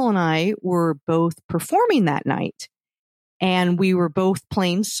Michael and I were both performing that night. And we were both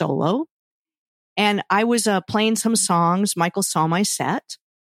playing solo. And I was playing some songs. Michael saw my set.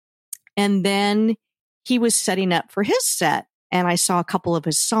 And then he was setting up for his set. And I saw a couple of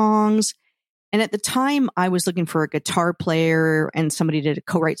his songs. And at the time, I was looking for a guitar player and somebody to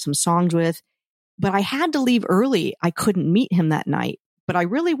co-write some songs with. But I had to leave early. I couldn't meet him that night. But I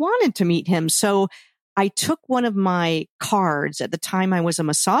really wanted to meet him. So I took one of my cards. At the time, I was a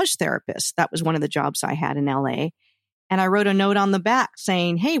massage therapist. That was one of the jobs I had in LA. And I wrote a note on the back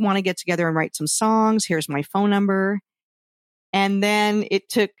saying, hey, want to get together and write some songs? Here's my phone number. And then it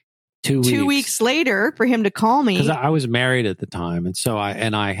took 2 weeks later for him to call me. Because I was married at the time. And so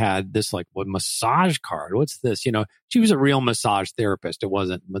I had this massage card. What's this? She was a real massage therapist. It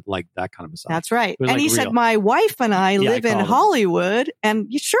wasn't like that kind of massage. That's right. And he said, my wife and I live in Hollywood.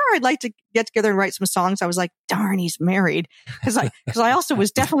 And sure, I'd like to get together and write some songs. I was like, darn, he's married. Because I also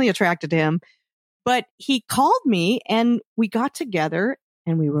was definitely attracted to him. But he called me and we got together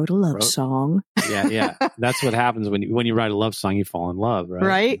and we wrote a love song. Yeah. That's what happens when you write a love song, you fall in love, right?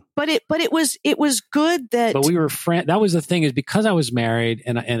 Right. But it was good that. But we were friends. That was the thing, is because I was married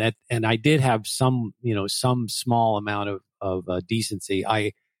and I did have some small amount of decency.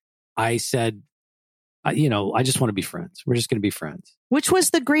 I said, I just want to be friends. We're just going to be friends. Which was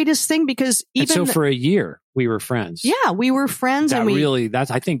the greatest thing, because for a year we were friends. Yeah, we were friends.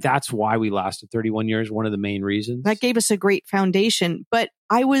 I think that's why we lasted 31 years. One of the main reasons. That gave us a great foundation. But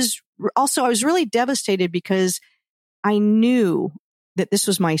I was really devastated because I knew that this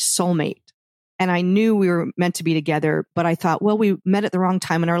was my soulmate. And I knew we were meant to be together, but I thought, well, we met at the wrong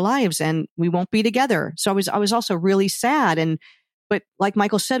time in our lives and we won't be together. So I was also really sad. But like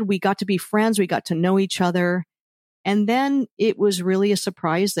Michael said, we got to be friends. We got to know each other. And then it was really a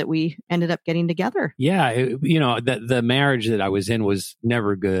surprise that we ended up getting together. Yeah. The marriage that I was in was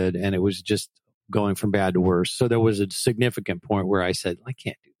never good. And it was just going from bad to worse. So there was a significant point where I said, I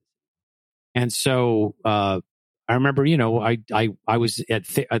can't do this. And so, I remember, I was at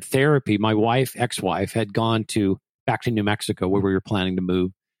therapy. My ex-wife, had gone back to New Mexico where we were planning to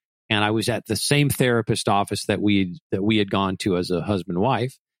move. And I was at the same therapist office that we had gone to as a husband and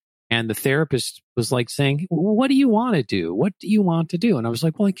wife. And the therapist was like saying, well, what do you want to do? What do you want to do? And I was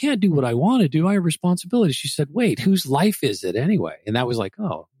like, well, I can't do what I want to do. I have responsibilities. She said, wait, whose life is it anyway? And that was like,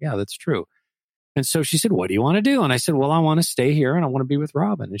 oh, yeah, that's true. And so she said, what do you want to do? And I said, well, I want to stay here and I want to be with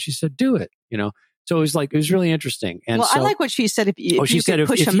Robyn. And she said, do it, So it was really interesting. And I like what she said. If you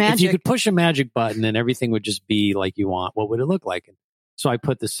could push a magic button and everything would just be like you want, what would it look like? And so I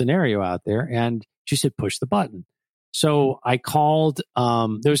put the scenario out there and she said, push the button. So I called,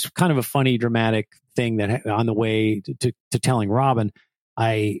 there was kind of a funny, dramatic thing that on the way to telling Robyn,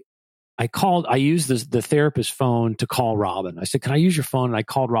 I used the therapist's phone to call Robyn. I said, can I use your phone? And I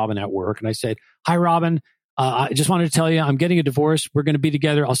called Robyn at work and I said, hi, Robyn. I just wanted to tell you, I'm getting a divorce. We're going to be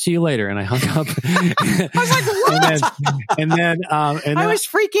together. I'll see you later. And I hung up. I was like, what? And then I was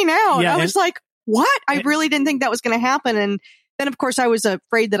freaking out. Yeah, I was like, what? I really didn't think that was going to happen. And then, of course, I was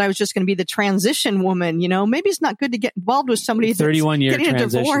afraid that I was just going to be the transition woman. Maybe it's not good to get involved with somebody that's 31-year getting a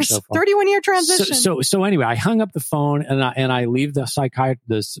divorce. So 31-year transition. So anyway, I hung up the phone and I leave the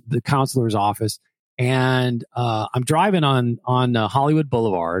the counselor's office, and I'm driving on Hollywood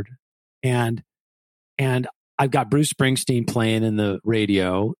Boulevard, and I've got Bruce Springsteen playing in the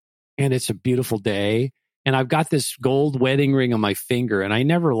radio, and it's a beautiful day. And I've got this gold wedding ring on my finger, and I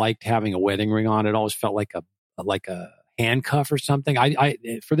never liked having a wedding ring on. It always felt like a handcuff or something. I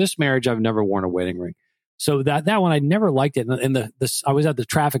for this marriage, I've never worn a wedding ring. So that one, I never liked it. And I was at the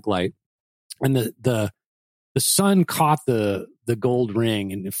traffic light, and the sun caught the gold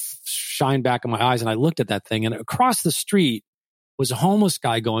ring and it shined back in my eyes. And I looked at that thing, and across the street was a homeless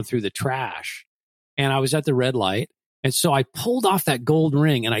guy going through the trash. And I was at the red light. And so I pulled off that gold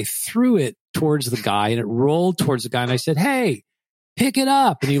ring and I threw it towards the guy, and it rolled towards the guy. And I said, hey, pick it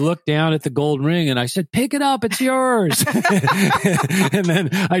up. And he looked down at the gold ring and I said, pick it up. It's yours. And then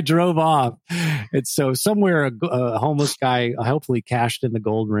I drove off. And so somewhere a homeless guy hopefully cashed in the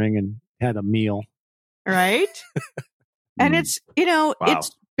gold ring and had a meal. Right. And it's,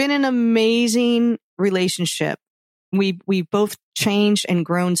 It's been an amazing relationship. We both changed and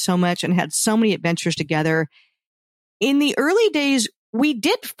grown so much and had so many adventures together. In the early days, we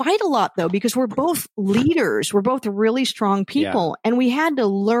did fight a lot, though, because we're both leaders. We're both really strong people, and we had to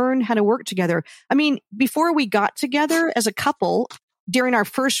learn how to work together. I mean, before we got together as a couple, during our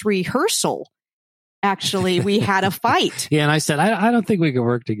first rehearsal, actually, we had a fight. Yeah, and I said, I don't think we can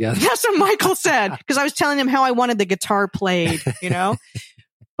work together. That's what Michael said, because I was telling him how I wanted the guitar played,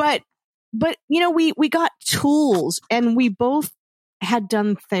 But we got tools, and we both had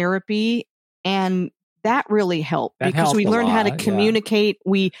done therapy, and that really helped because we learned how to communicate.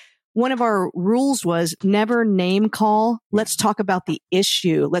 Yeah. One of our rules was never name call. Let's talk about the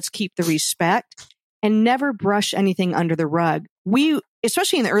issue. Let's keep the respect, and never brush anything under the rug.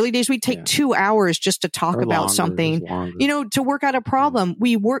 Especially in the early days, we'd take 2 hours just to talk about something, to work out a problem.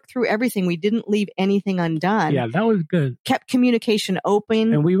 We worked through everything. We didn't leave anything undone. Yeah, that was good. Kept communication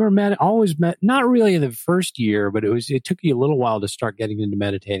open. And we were always met, not really in the first year, but it took you a little while to start getting into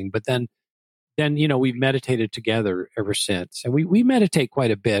meditating. But then we've meditated together ever since. And we meditate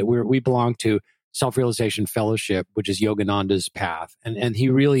quite a bit. We belong to Self-Realization Fellowship, which is Yogananda's path. And he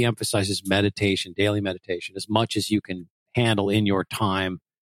really emphasizes meditation, daily meditation, as much as you can handle in your time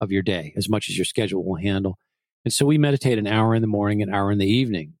of your day, as much as your schedule will handle. And so we meditate an hour in the morning, an hour in the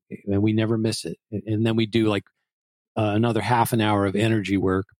evening, and we never miss it. And then we do like another half an hour of energy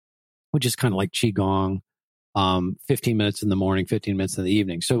work, which is kind of like Qigong, 15 minutes in the morning, 15 minutes in the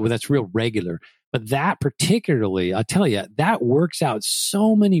evening. So that's real regular. But that particularly, I tell you, that works out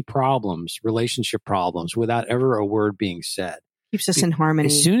so many problems, relationship problems, without ever a word being said. Keeps us in harmony.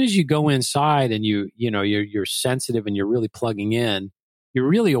 As soon as you go inside and you're sensitive and you're really plugging in, you're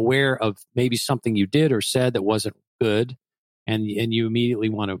really aware of maybe something you did or said that wasn't good, and you immediately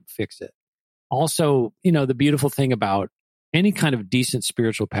want to fix it. Also, the beautiful thing about any kind of decent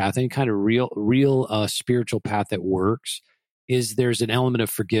spiritual path, any kind of real spiritual path that works, is there's an element of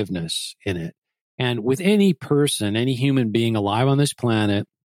forgiveness in it. And with any person, any human being alive on this planet,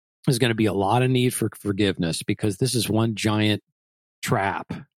 there's going to be a lot of need for forgiveness, because this is one giant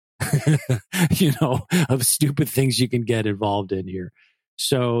trap. of stupid things you can get involved in here.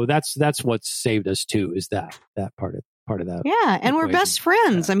 So that's what's saved us too, is that part of that. Yeah. And we're equation. best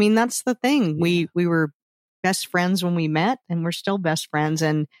friends. I mean, that's the thing. We were best friends when we met, and we're still best friends.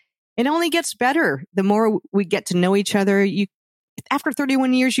 And it only gets better the more we get to know each other. After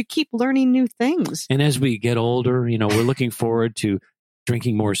 31 years, you keep learning new things. And as we get older, we're looking forward to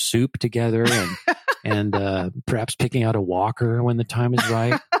drinking more soup together and perhaps picking out a walker when the time is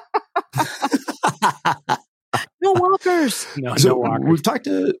right. No walkers. No We've walkers.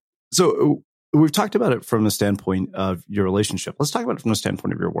 talked about it from the standpoint of your relationship. Let's talk about it from the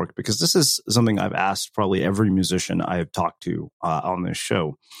standpoint of your work, because this is something I've asked probably every musician I have talked to on this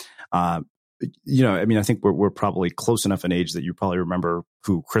show. I think we're probably close enough in age that you probably remember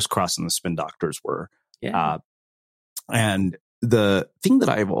who Criss Cross and the Spin Doctors were. Yeah. And the thing that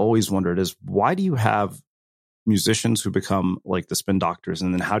I've always wondered is, why do you have musicians who become like the Spin Doctors,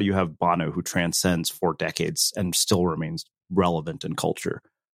 and then how do you have Bono, who transcends 4 decades and still remains relevant in culture?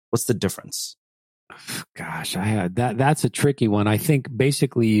 What's the difference? Gosh, that's a tricky one. I think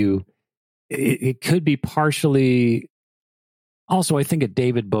basically it could be partially. Also, I think of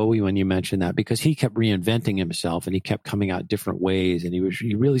David Bowie when you mentioned that, because he kept reinventing himself and he kept coming out different ways, and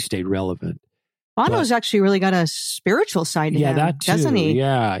he really stayed relevant. Bono's actually really got a spiritual side to him, that too. doesn't he?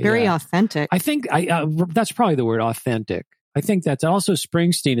 Yeah, very authentic. I think that's probably the word, authentic. I think that's also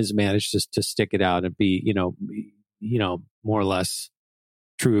Springsteen has managed to stick it out and be, more or less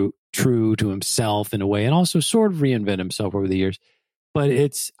true to himself in a way, and also sort of reinvent himself over the years. But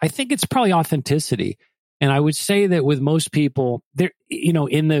I think it's probably authenticity. And I would say that with most people, there,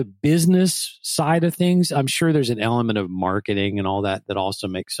 in the business side of things, I'm sure there's an element of marketing and all that also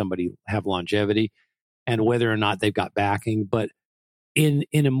makes somebody have longevity, and whether or not they've got backing. But in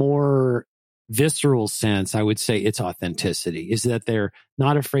a more visceral sense, I would say it's authenticity, is that they're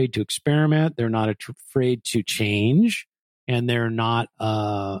not afraid to experiment. They're not afraid to change, and they're not,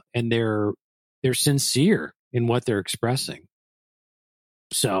 and they're sincere in what they're expressing.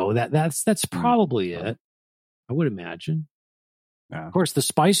 So that's probably it, I would imagine. Yeah. Of course, the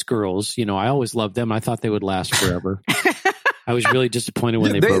Spice Girls, I always loved them. I thought they would last forever. I was really disappointed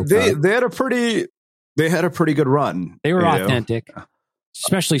when they broke up. They had a pretty good run. They were authentic,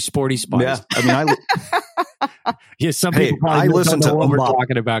 especially Sporty Spice. Yeah, I mean, yeah, some people probably listen to what we're Umbop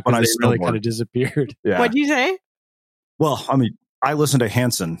talking about because they really kind of disappeared. Yeah. What'd you say? Well, I mean, I listen to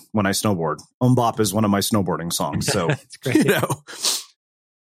Hanson when I snowboard. Umbop is one of my snowboarding songs. So, That's great.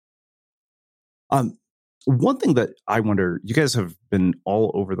 One thing that I wonder, you guys have been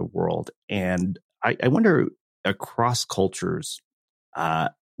all over the world, and I wonder across cultures,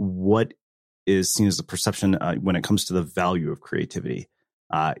 what is seen as the perception when it comes to the value of creativity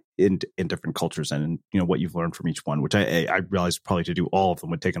in different cultures, and what you've learned from each one, which I realize probably to do all of them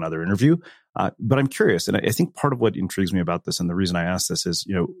would take another interview. But I'm curious, and I think part of what intrigues me about this, and the reason I asked this is,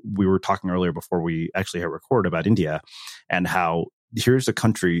 we were talking earlier before we actually hit record about India, and how here's a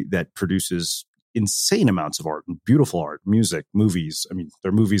country that produces insane amounts of art and beautiful art, music, movies. I mean,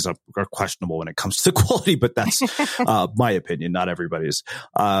 their movies are questionable when it comes to the quality, but that's my opinion, not everybody's.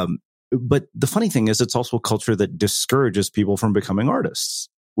 But the funny thing is, it's also a culture that discourages people from becoming artists,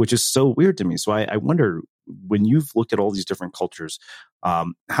 which is so weird to me. So I wonder, when you've looked at all these different cultures,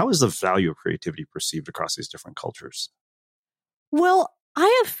 how is the value of creativity perceived across these different cultures? Well,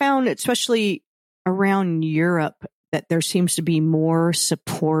 I have found, especially around Europe, that there seems to be more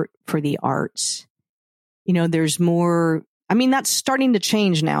support for the arts. There's more, that's starting to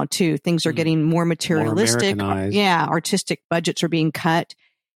change now too. Things are getting more materialistic. More Americanized. Yeah. Artistic budgets are being cut.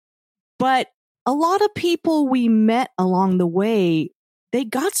 But a lot of people we met along the way, they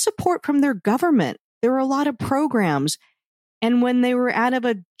got support from their government. There were a lot of programs. And when they were out of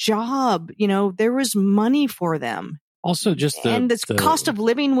a job, there was money for them. Also, just the cost of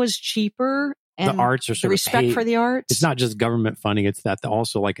living was cheaper. And the arts are sort the respect of paid. For the arts. It's not just government funding. It's that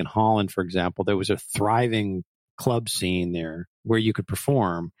also, like in Holland, for example, there was a thriving club scene there where you could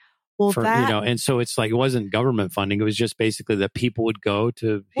perform. Well, and so it's like, it wasn't government funding. It was just basically that people would go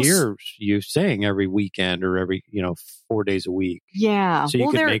to hear you sing every weekend or every, 4 days a week. Yeah. So you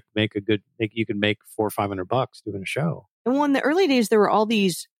could you could make $400 or $500 doing a show. And in the early days, there were all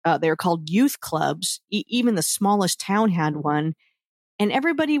these, they were called youth clubs. Even the smallest town had one. And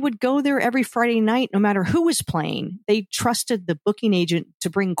everybody would go there every Friday night, no matter who was playing. They trusted the booking agent to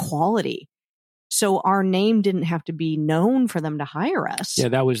bring quality. So our name didn't have to be known for them to hire us. Yeah,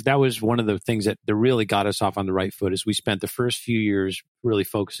 that was one of the things that really got us off on the right foot, is we spent the first few years really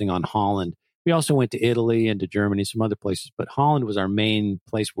focusing on Holland. We also went to Italy and to Germany, some other places, but Holland was our main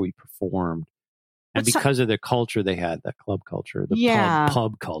place where we performed. And because of the culture they had, that club culture, the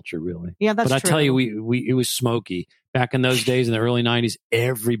pub culture, really. Yeah, that's true. But I tell you, it was smoky. Back in those days, in the early 90s,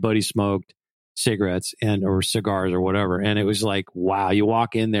 everybody smoked cigarettes or cigars or whatever. And it was like, wow, you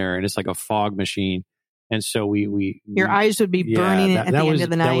walk in there and it's like a fog machine. And so your eyes would be burning at the end of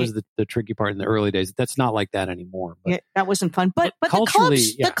the night. That was the tricky part in the early days. That's not like that anymore. But, yeah, that wasn't fun. But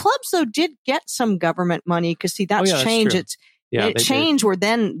the clubs though did get some government money because that's changed. It changed where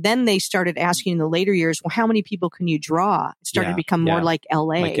then they started asking in the later years, well, how many people can you draw? It started to become more like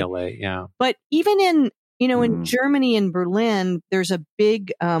LA. Like LA, yeah. But even in Germany and Berlin, there's a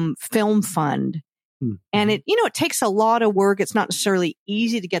big film fund. And it takes a lot of work. It's not necessarily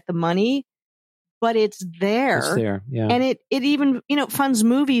easy to get the money, but it's there. It's there, yeah. And it even, funds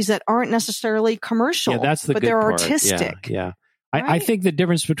movies that aren't necessarily commercial. Yeah, that's the but good they're part. artistic. Yeah. Right? I think the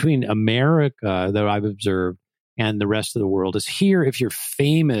difference between America that I've observed and the rest of the world is here. If you're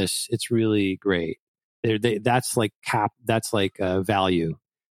famous, it's really great. That's like value.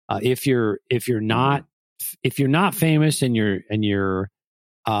 If you're not famous and you're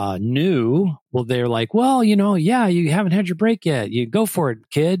new, well, they're like, well, you haven't had your break yet. You go for it,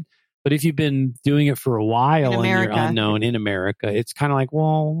 kid. But if you've been doing it for a while and you're unknown in America, it's kind of like,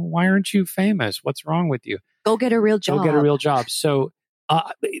 well, why aren't you famous? What's wrong with you? Go get a real job. So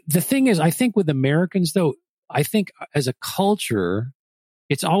the thing is, I think with Americans, though, I think as a culture,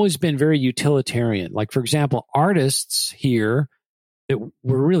 it's always been very utilitarian. Like, for example, artists here that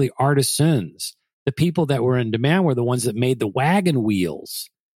were really artisans, the people that were in demand were the ones that made the wagon wheels,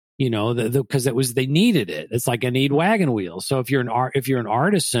 because they needed it. It's like, I need wagon wheels. So if you're an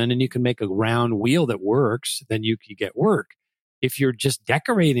artisan and you can make a round wheel that works, then you can get work. If you're just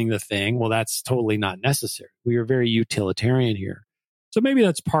decorating the thing, well, that's totally not necessary. We are very utilitarian here. So maybe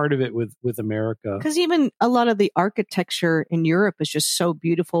that's part of it with America. Because even a lot of the architecture in Europe is just so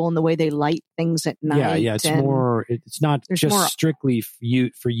beautiful in the way they light things at night. Yeah, it's not just strictstrictly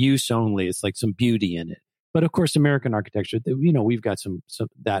for use only. It's like some beauty in it. But of course, American architecture, we've got some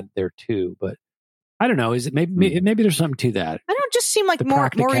that there too. But I don't know. Is it maybe there's something to that? I don't just seem like more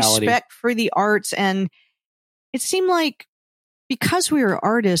respect for the arts, and it seemed like because we were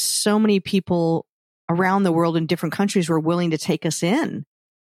artists, so many people around the world in different countries were willing to take us in.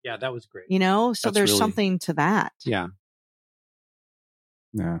 Yeah, that was great. So there's something to that. Yeah.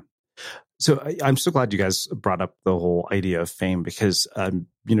 Yeah. So I'm so glad you guys brought up the whole idea of fame because,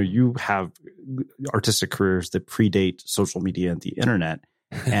 you have artistic careers that predate social media and the internet.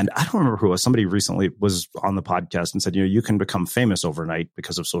 And I don't remember who it was. Somebody recently was on the podcast and said, you can become famous overnight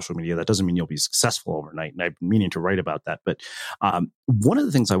because of social media. That doesn't mean you'll be successful overnight. And I've been meaning to write about that. But one of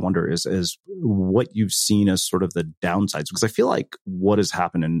the things I wonder is what you've seen as sort of the downsides, because I feel like what has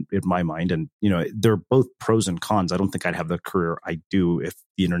happened in my mind, and, they're both pros and cons. I don't think I'd have the career I do if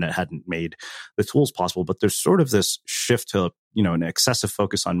the internet hadn't made the tools possible. But there's sort of this shift to, an excessive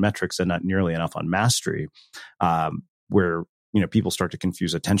focus on metrics and not nearly enough on mastery, where people start to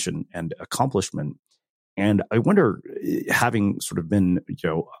confuse attention and accomplishment. And I wonder, having sort of been,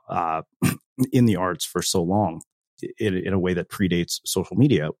 in the arts for so long, in a way that predates social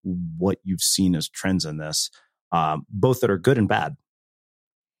media, what you've seen as trends in this, both that are good and bad.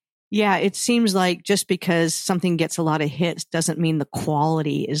 Yeah, it seems like just because something gets a lot of hits doesn't mean the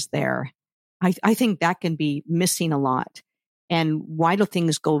quality is there. I think that can be missing a lot. And why do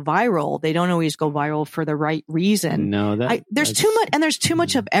things go viral? They don't always go viral for the right reason. No, there's too much, and there's too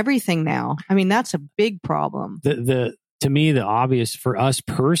much of everything now. I mean, that's a big problem. To me, the obvious for us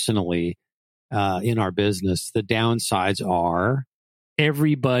personally, in our business, the downsides are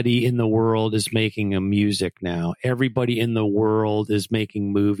everybody in the world is making a music now. Everybody in the world is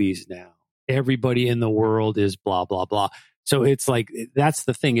making movies now. Everybody in the world is blah, blah, blah. So it's like, that's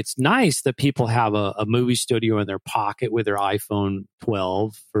the thing. It's nice that people have a movie studio in their pocket with their iPhone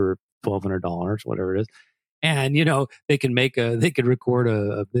 12 for $1,200, whatever it is. And, they can make they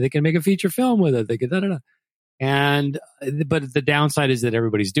can make a feature film with it. They could, but the downside is that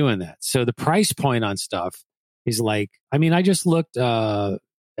everybody's doing that. So the price point on stuff is like, I just looked, at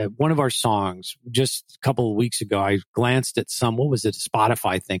one of our songs just a couple of weeks ago. I glanced at what was it? A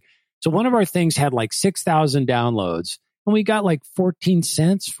Spotify thing. So one of our things had like 6,000 downloads. And we got like 14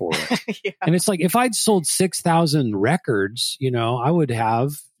 cents for it. Yeah. And it's like, if I'd sold 6,000 records, I would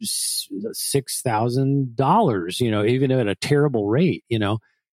have $6,000, even at a terrible rate,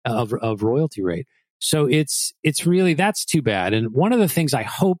 of royalty rate. So it's really, that's too bad. And one of the things I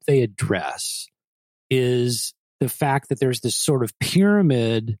hope they address is the fact that there's this sort of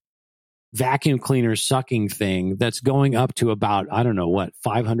pyramid vacuum cleaner sucking thing that's going up to about,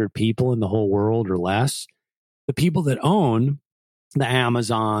 500 people in the whole world or less. The people that own the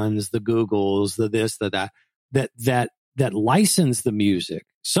Amazons, the Googles, the this, the that license the music.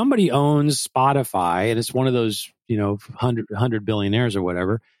 Somebody owns Spotify, and it's one of those, 100 billionaires or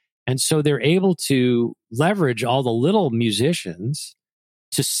whatever. And so they're able to leverage all the little musicians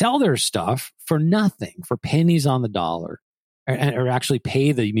to sell their stuff for nothing, for pennies on the dollar, or actually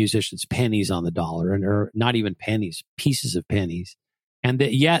pay the musicians pennies on the dollar, or not even pennies, pieces of pennies. And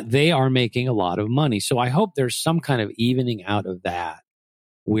that yet they are making a lot of money. So I hope there's some kind of evening out of that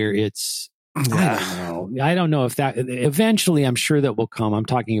where it's, I don't know if that eventually, I'm sure that will come. I'm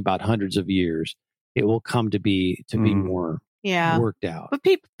talking about hundreds of years. It will come to be more worked out. But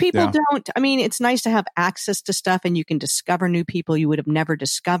people don't. I mean, it's nice to have access to stuff, and you can discover new people you would have never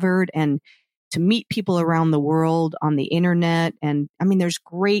discovered, and to meet people around the world on the internet. And I mean, there's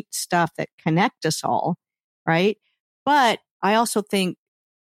great stuff that connect us all, right? But I also think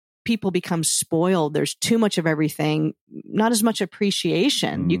people become spoiled. There's too much of everything, not as much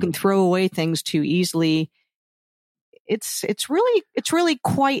appreciation. You can throw away things too easily. It's really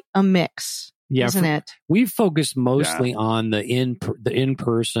quite a mix, isn't it? We've focused mostly on the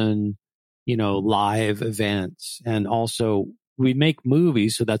in-person, live events, and also we make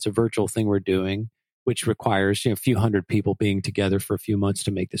movies, so that's a virtual thing we're doing, which requires a few hundred people being together for a few months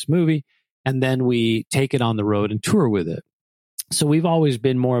to make this movie, and then we take it on the road and tour with it. So we've always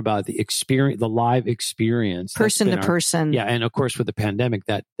been more about the experience, the live experience, person to person. Yeah, and of course with the pandemic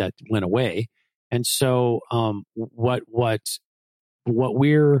that went away, and so what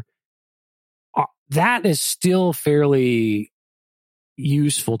we're that is still fairly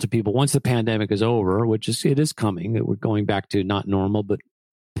useful to people once the pandemic is over, which it is coming. That we're going back to not normal, but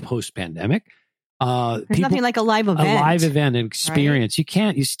post pandemic. There's nothing like a live event. A live event, an experience.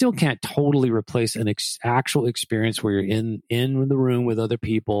 Right? You still can't totally replace an actual experience where you're in the room with other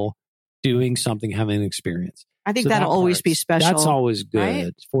people doing something, having an experience. I think that'll always be special. That's always good.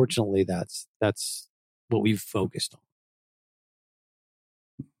 Right? Fortunately, that's what we've focused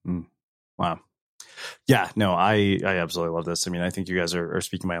on. Wow. Yeah, no, I absolutely love this. I mean, I think you guys are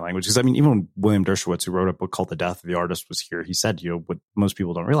speaking my language, because I mean, even when William Dershowitz, who wrote a book called The Death of the Artist, was here, he said, what most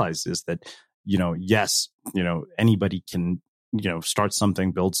people don't realize is that, yes, anybody can, start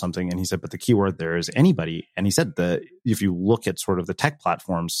something, build something. And he said, but the key word there is anybody. And he said that if you look at sort of the tech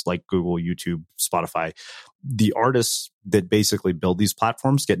platforms like Google, YouTube, Spotify, the artists that basically build these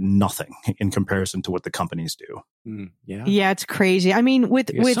platforms get nothing in comparison to what the companies do. Yeah, it's crazy. I mean,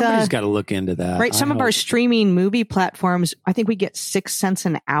 somebody's got to look into that. Right. Some of our streaming movie platforms, I think we get 6 cents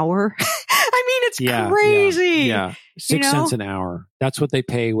an hour. I mean, it's crazy. Yeah. 6 cents an hour. That's what they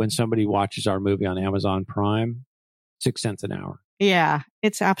pay when somebody watches our movie on Amazon Prime. 6 cents an hour. Yeah,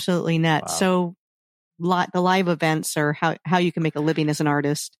 it's absolutely nuts. Wow. So the live events are how you can make a living as an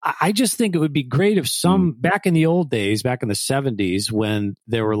artist. I just think it would be great if back in the old days, back in the 70s, when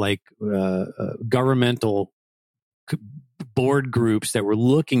there were like governmental board groups that were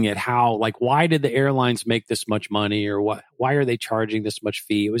looking at how, like, why did the airlines make this much money, or why are they charging this much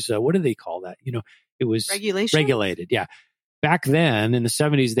fee? It was, what do they call that? It was regulated. Yeah. Back then in the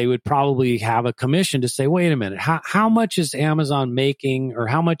 70s, they would probably have a commission to say, wait a minute, how much is Amazon making, or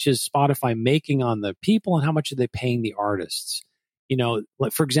how much is Spotify making on the people, and how much are they paying the artists?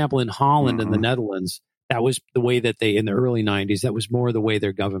 Like, for example, in Holland and the Netherlands, that was the way that in the early 90s, that was more the way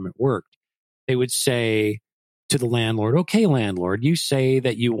their government worked. They would say to the landlord, okay, landlord, you say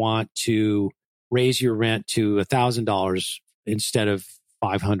that you want to raise your rent to $1,000 instead of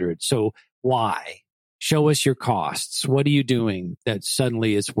 $500. So why? Show us your costs. What are you doing that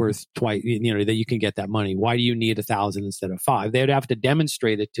suddenly it's worth twice, that you can get that money? Why do you need 1,000 instead of 5? They would have to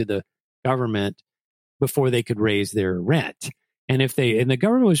demonstrate it to the government before they could raise their rent. And the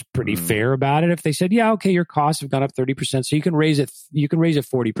government was pretty fair about it. If they said, yeah, okay, your costs have gone up 30%, so you can raise it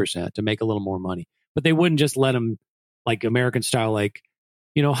 40% to make a little more money. But they wouldn't just let them, like American style, like,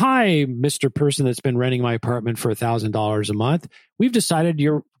 hi, Mr. Person that's been renting my apartment for $1,000 a month. We've decided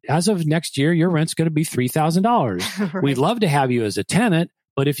as of next year, your rent's going to be $3,000. Right. We'd love to have you as a tenant,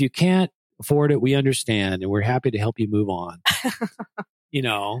 but if you can't afford it, we understand, and we're happy to help you move on.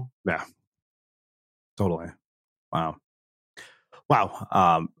 Yeah, totally. Wow.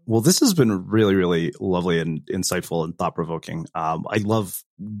 Well, this has been really, really lovely and insightful and thought-provoking. I love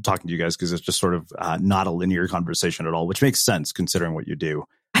talking to you guys because it's just sort of not a linear conversation at all, which makes sense considering what you do.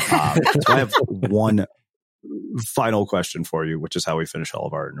 So I have one final question for you, which is how we finish all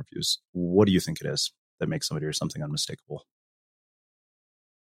of our interviews. What do you think it is that makes somebody or something unmistakable?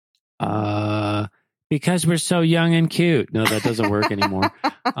 Because we're so young and cute. No, that doesn't work anymore.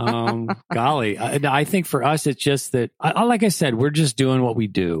 Golly, I think for us, it's just that, like I said, we're just doing what we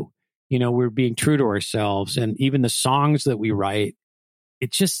do. We're being true to ourselves. And even the songs that we write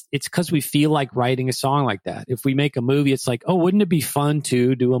it's because we feel like writing a song like that. If we make a movie, it's like, oh, wouldn't it be fun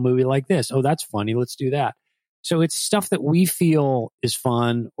to do a movie like this? Oh, that's funny. Let's do that. So it's stuff that we feel is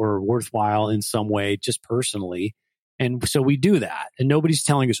fun or worthwhile in some way, just personally. And so we do that. And nobody's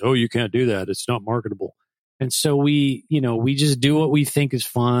telling us, oh, you can't do that. It's not marketable. And so we just do what we think is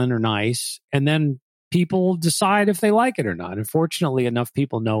fun or nice. And then people decide if they like it or not. And fortunately, enough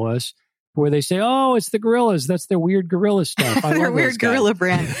people know us where they say, oh, it's the Gorillas. That's their weird gorilla stuff. I Their love weird those guys. gorilla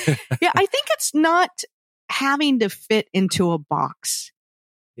brand. Yeah, I think it's not having to fit into a box.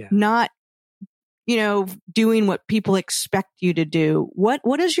 Yeah. Not, doing what people expect you to do. What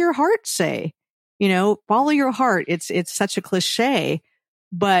does your heart say? Follow your heart. It's such a cliche,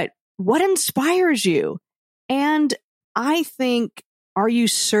 but what inspires you? And I think, are you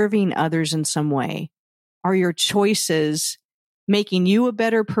serving others in some way? Are your choices making you a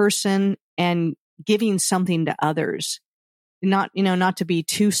better person and giving something to others? Not to be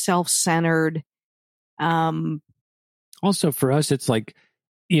too self-centered. Also for us, it's like,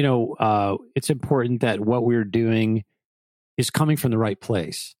 it's important that what we're doing is coming from the right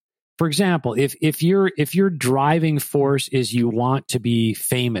place. For example, if your driving force is you want to be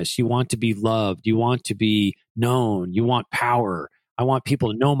famous, you want to be loved, you want to be known, you want power, I want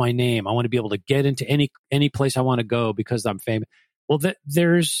people to know my name, I want to be able to get into any place I want to go because I'm famous. Well,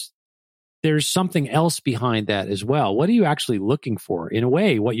 there's something else behind that as well. What are you actually looking for? In a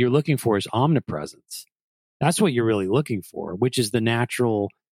way, what you're looking for is omnipresence. That's what you're really looking for, which is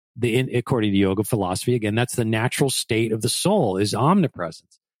according to yoga philosophy, again, that's the natural state of the soul, is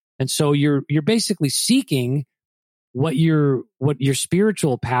omnipresence. And so you're basically seeking what your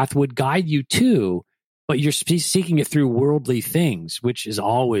spiritual path would guide you to, but you're seeking it through worldly things, which is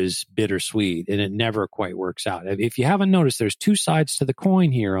always bittersweet, and it never quite works out. If you haven't noticed, there's two sides to the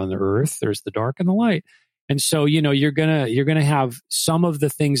coin here on the earth. There's the dark and the light. And so, you're gonna have some of the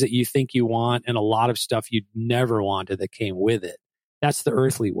things that you think you want and a lot of stuff you never wanted that came with it. That's the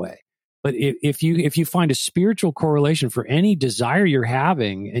earthly way. But if you find a spiritual correlation for any desire you're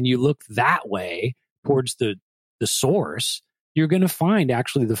having and you look that way towards the source, you're going to find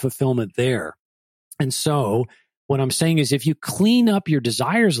actually the fulfillment there. And so what I'm saying is, if you clean up your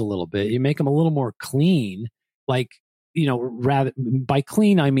desires a little bit, you make them a little more clean, rather by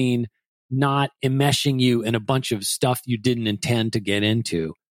clean, I mean not enmeshing you in a bunch of stuff you didn't intend to get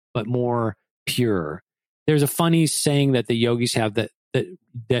into, but more pure. There's a funny saying that the yogis have that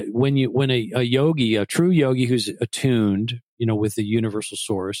when a yogi, a true yogi who's attuned, with the universal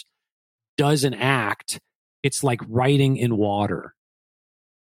source, does an act, it's like writing in water.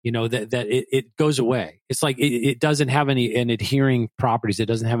 That it goes away. It's like it doesn't have any adhering properties. It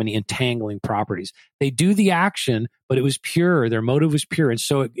doesn't have any entangling properties. They do the action, but it was pure. Their motive was pure, and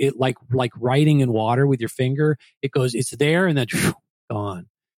so it like writing in water with your finger. It goes. It's there, and then gone.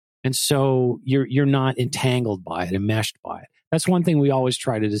 And so you're not entangled by it, enmeshed by it. That's one thing we always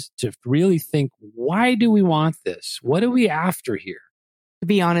try to really think, why do we want this? What are we after here? To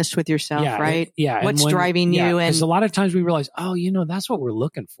be honest with yourself, right? Yeah. What's driving you? And because a lot of times we realize, that's what we're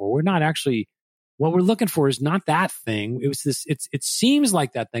looking for. We're not actually, what we're looking for is not that thing. It was this, it seems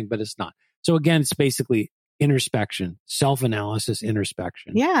like that thing, but it's not. So again, it's basically introspection, self-analysis,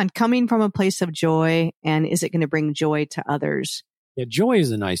 introspection. Yeah. And coming from a place of joy. And is it going to bring joy to others? Yeah. Joy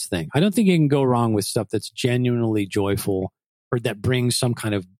is a nice thing. I don't think you can go wrong with stuff that's genuinely joyful or that brings some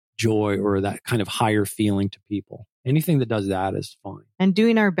kind of joy or that kind of higher feeling to people. Anything that does that is fine. And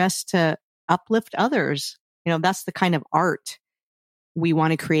doing our best to uplift others. That's the kind of art we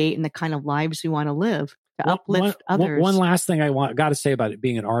want to create and the kind of lives we want to live, to uplift others. One last thing I got to say about it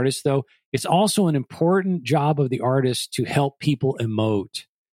being an artist, though, it's also an important job of the artist to help people emote.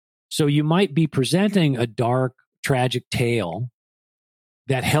 So you might be presenting a dark, tragic tale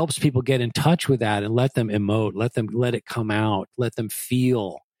that helps people get in touch with that and let them emote, let it come out, let them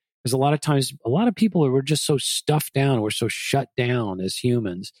feel. Because a lot of times, a lot of people we're just so stuffed down, we're so shut down as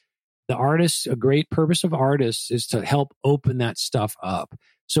humans. A great purpose of artists is to help open that stuff up.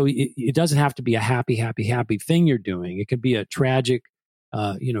 So it doesn't have to be a happy thing you're doing. It could be a tragic,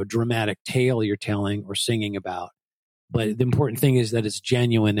 dramatic tale you're telling or singing about. But the important thing is that it's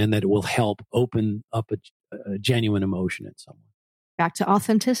genuine and that it will help open up a genuine emotion in someone. Back to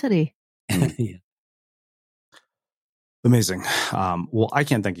authenticity. Yeah. Amazing. Well, I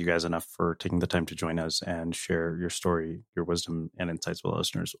can't thank you guys enough for taking the time to join us and share your story, your wisdom, and insights with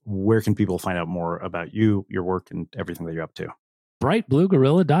listeners. Where can people find out more about you, your work, and everything that you're up to?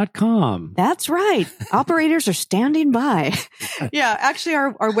 brightbluegorilla.com. That's right. Operators are standing by. Yeah, actually,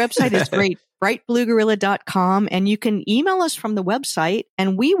 our website is great. brightbluegorilla.com. And you can email us from the website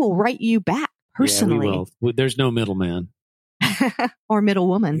and we will write you back personally. Yeah, we will. There's no middleman. Or middle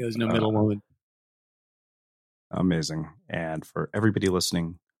woman. There's no middle woman. Amazing. And for everybody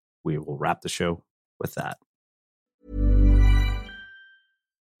listening, we will wrap the show with that.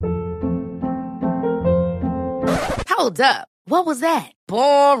 Hold up. What was that?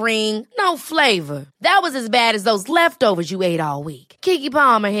 Boring. No flavor. That was as bad as those leftovers you ate all week. Keke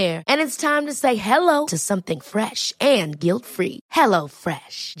Palmer here. And it's time to say hello to something fresh and guilt-free. Hello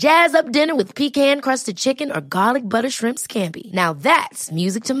Fresh. Jazz up dinner with pecan-crusted chicken or garlic butter shrimp scampi. Now that's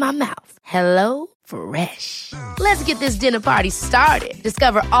music to my mouth. Hello Fresh. Let's get this dinner party started.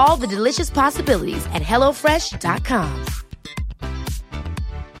 Discover all the delicious possibilities at HelloFresh.com.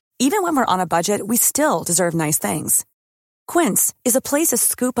 Even when we're on a budget, we still deserve nice things. Quince is a place to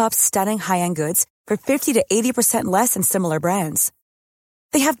scoop up stunning high-end goods for 50 to 80% less than similar brands.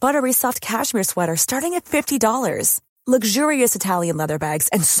 They have buttery soft cashmere sweaters starting at $50, luxurious Italian leather bags,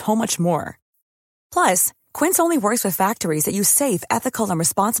 and so much more. Plus, Quince only works with factories that use safe, ethical, and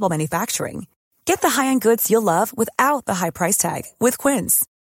responsible manufacturing. Get the high-end goods you'll love without the high price tag with Quince.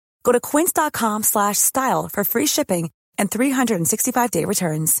 Go to quince.com/style for free shipping and 365-day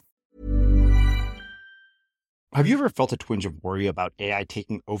returns. Have you ever felt a twinge of worry about AI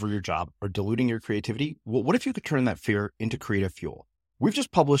taking over your job or diluting your creativity? Well, what if you could turn that fear into creative fuel? We've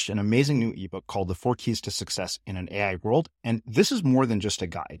just published an amazing new ebook called The 4 Keys to Success in an AI World, and this is more than just a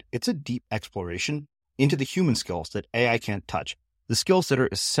guide. It's a deep exploration into the human skills that AI can't touch, the skills that are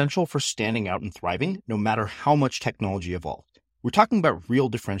essential for standing out and thriving, no matter how much technology evolved. We're talking about real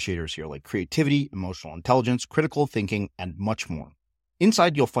differentiators here, like creativity, emotional intelligence, critical thinking, and much more.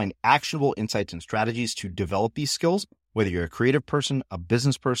 Inside, you'll find actionable insights and strategies to develop these skills, whether you're a creative person, a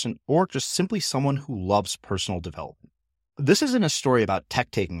business person, or just simply someone who loves personal development. This isn't a story about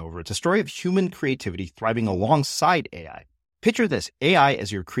tech taking over. It's a story of human creativity thriving alongside AI. Picture this, AI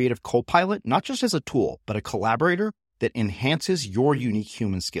as your creative co-pilot, not just as a tool, but a collaborator that enhances your unique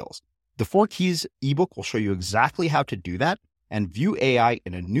human skills. The 4 Keys ebook will show you exactly how to do that and view AI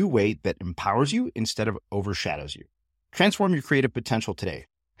in a new way that empowers you instead of overshadows you. Transform your creative potential today.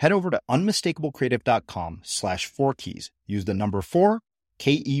 Head over to unmistakablecreative.com/4keys. Use the number 4,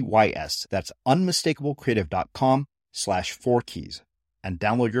 KEYS. That's unmistakablecreative.com/4keys and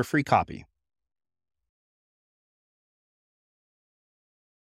download your free copy.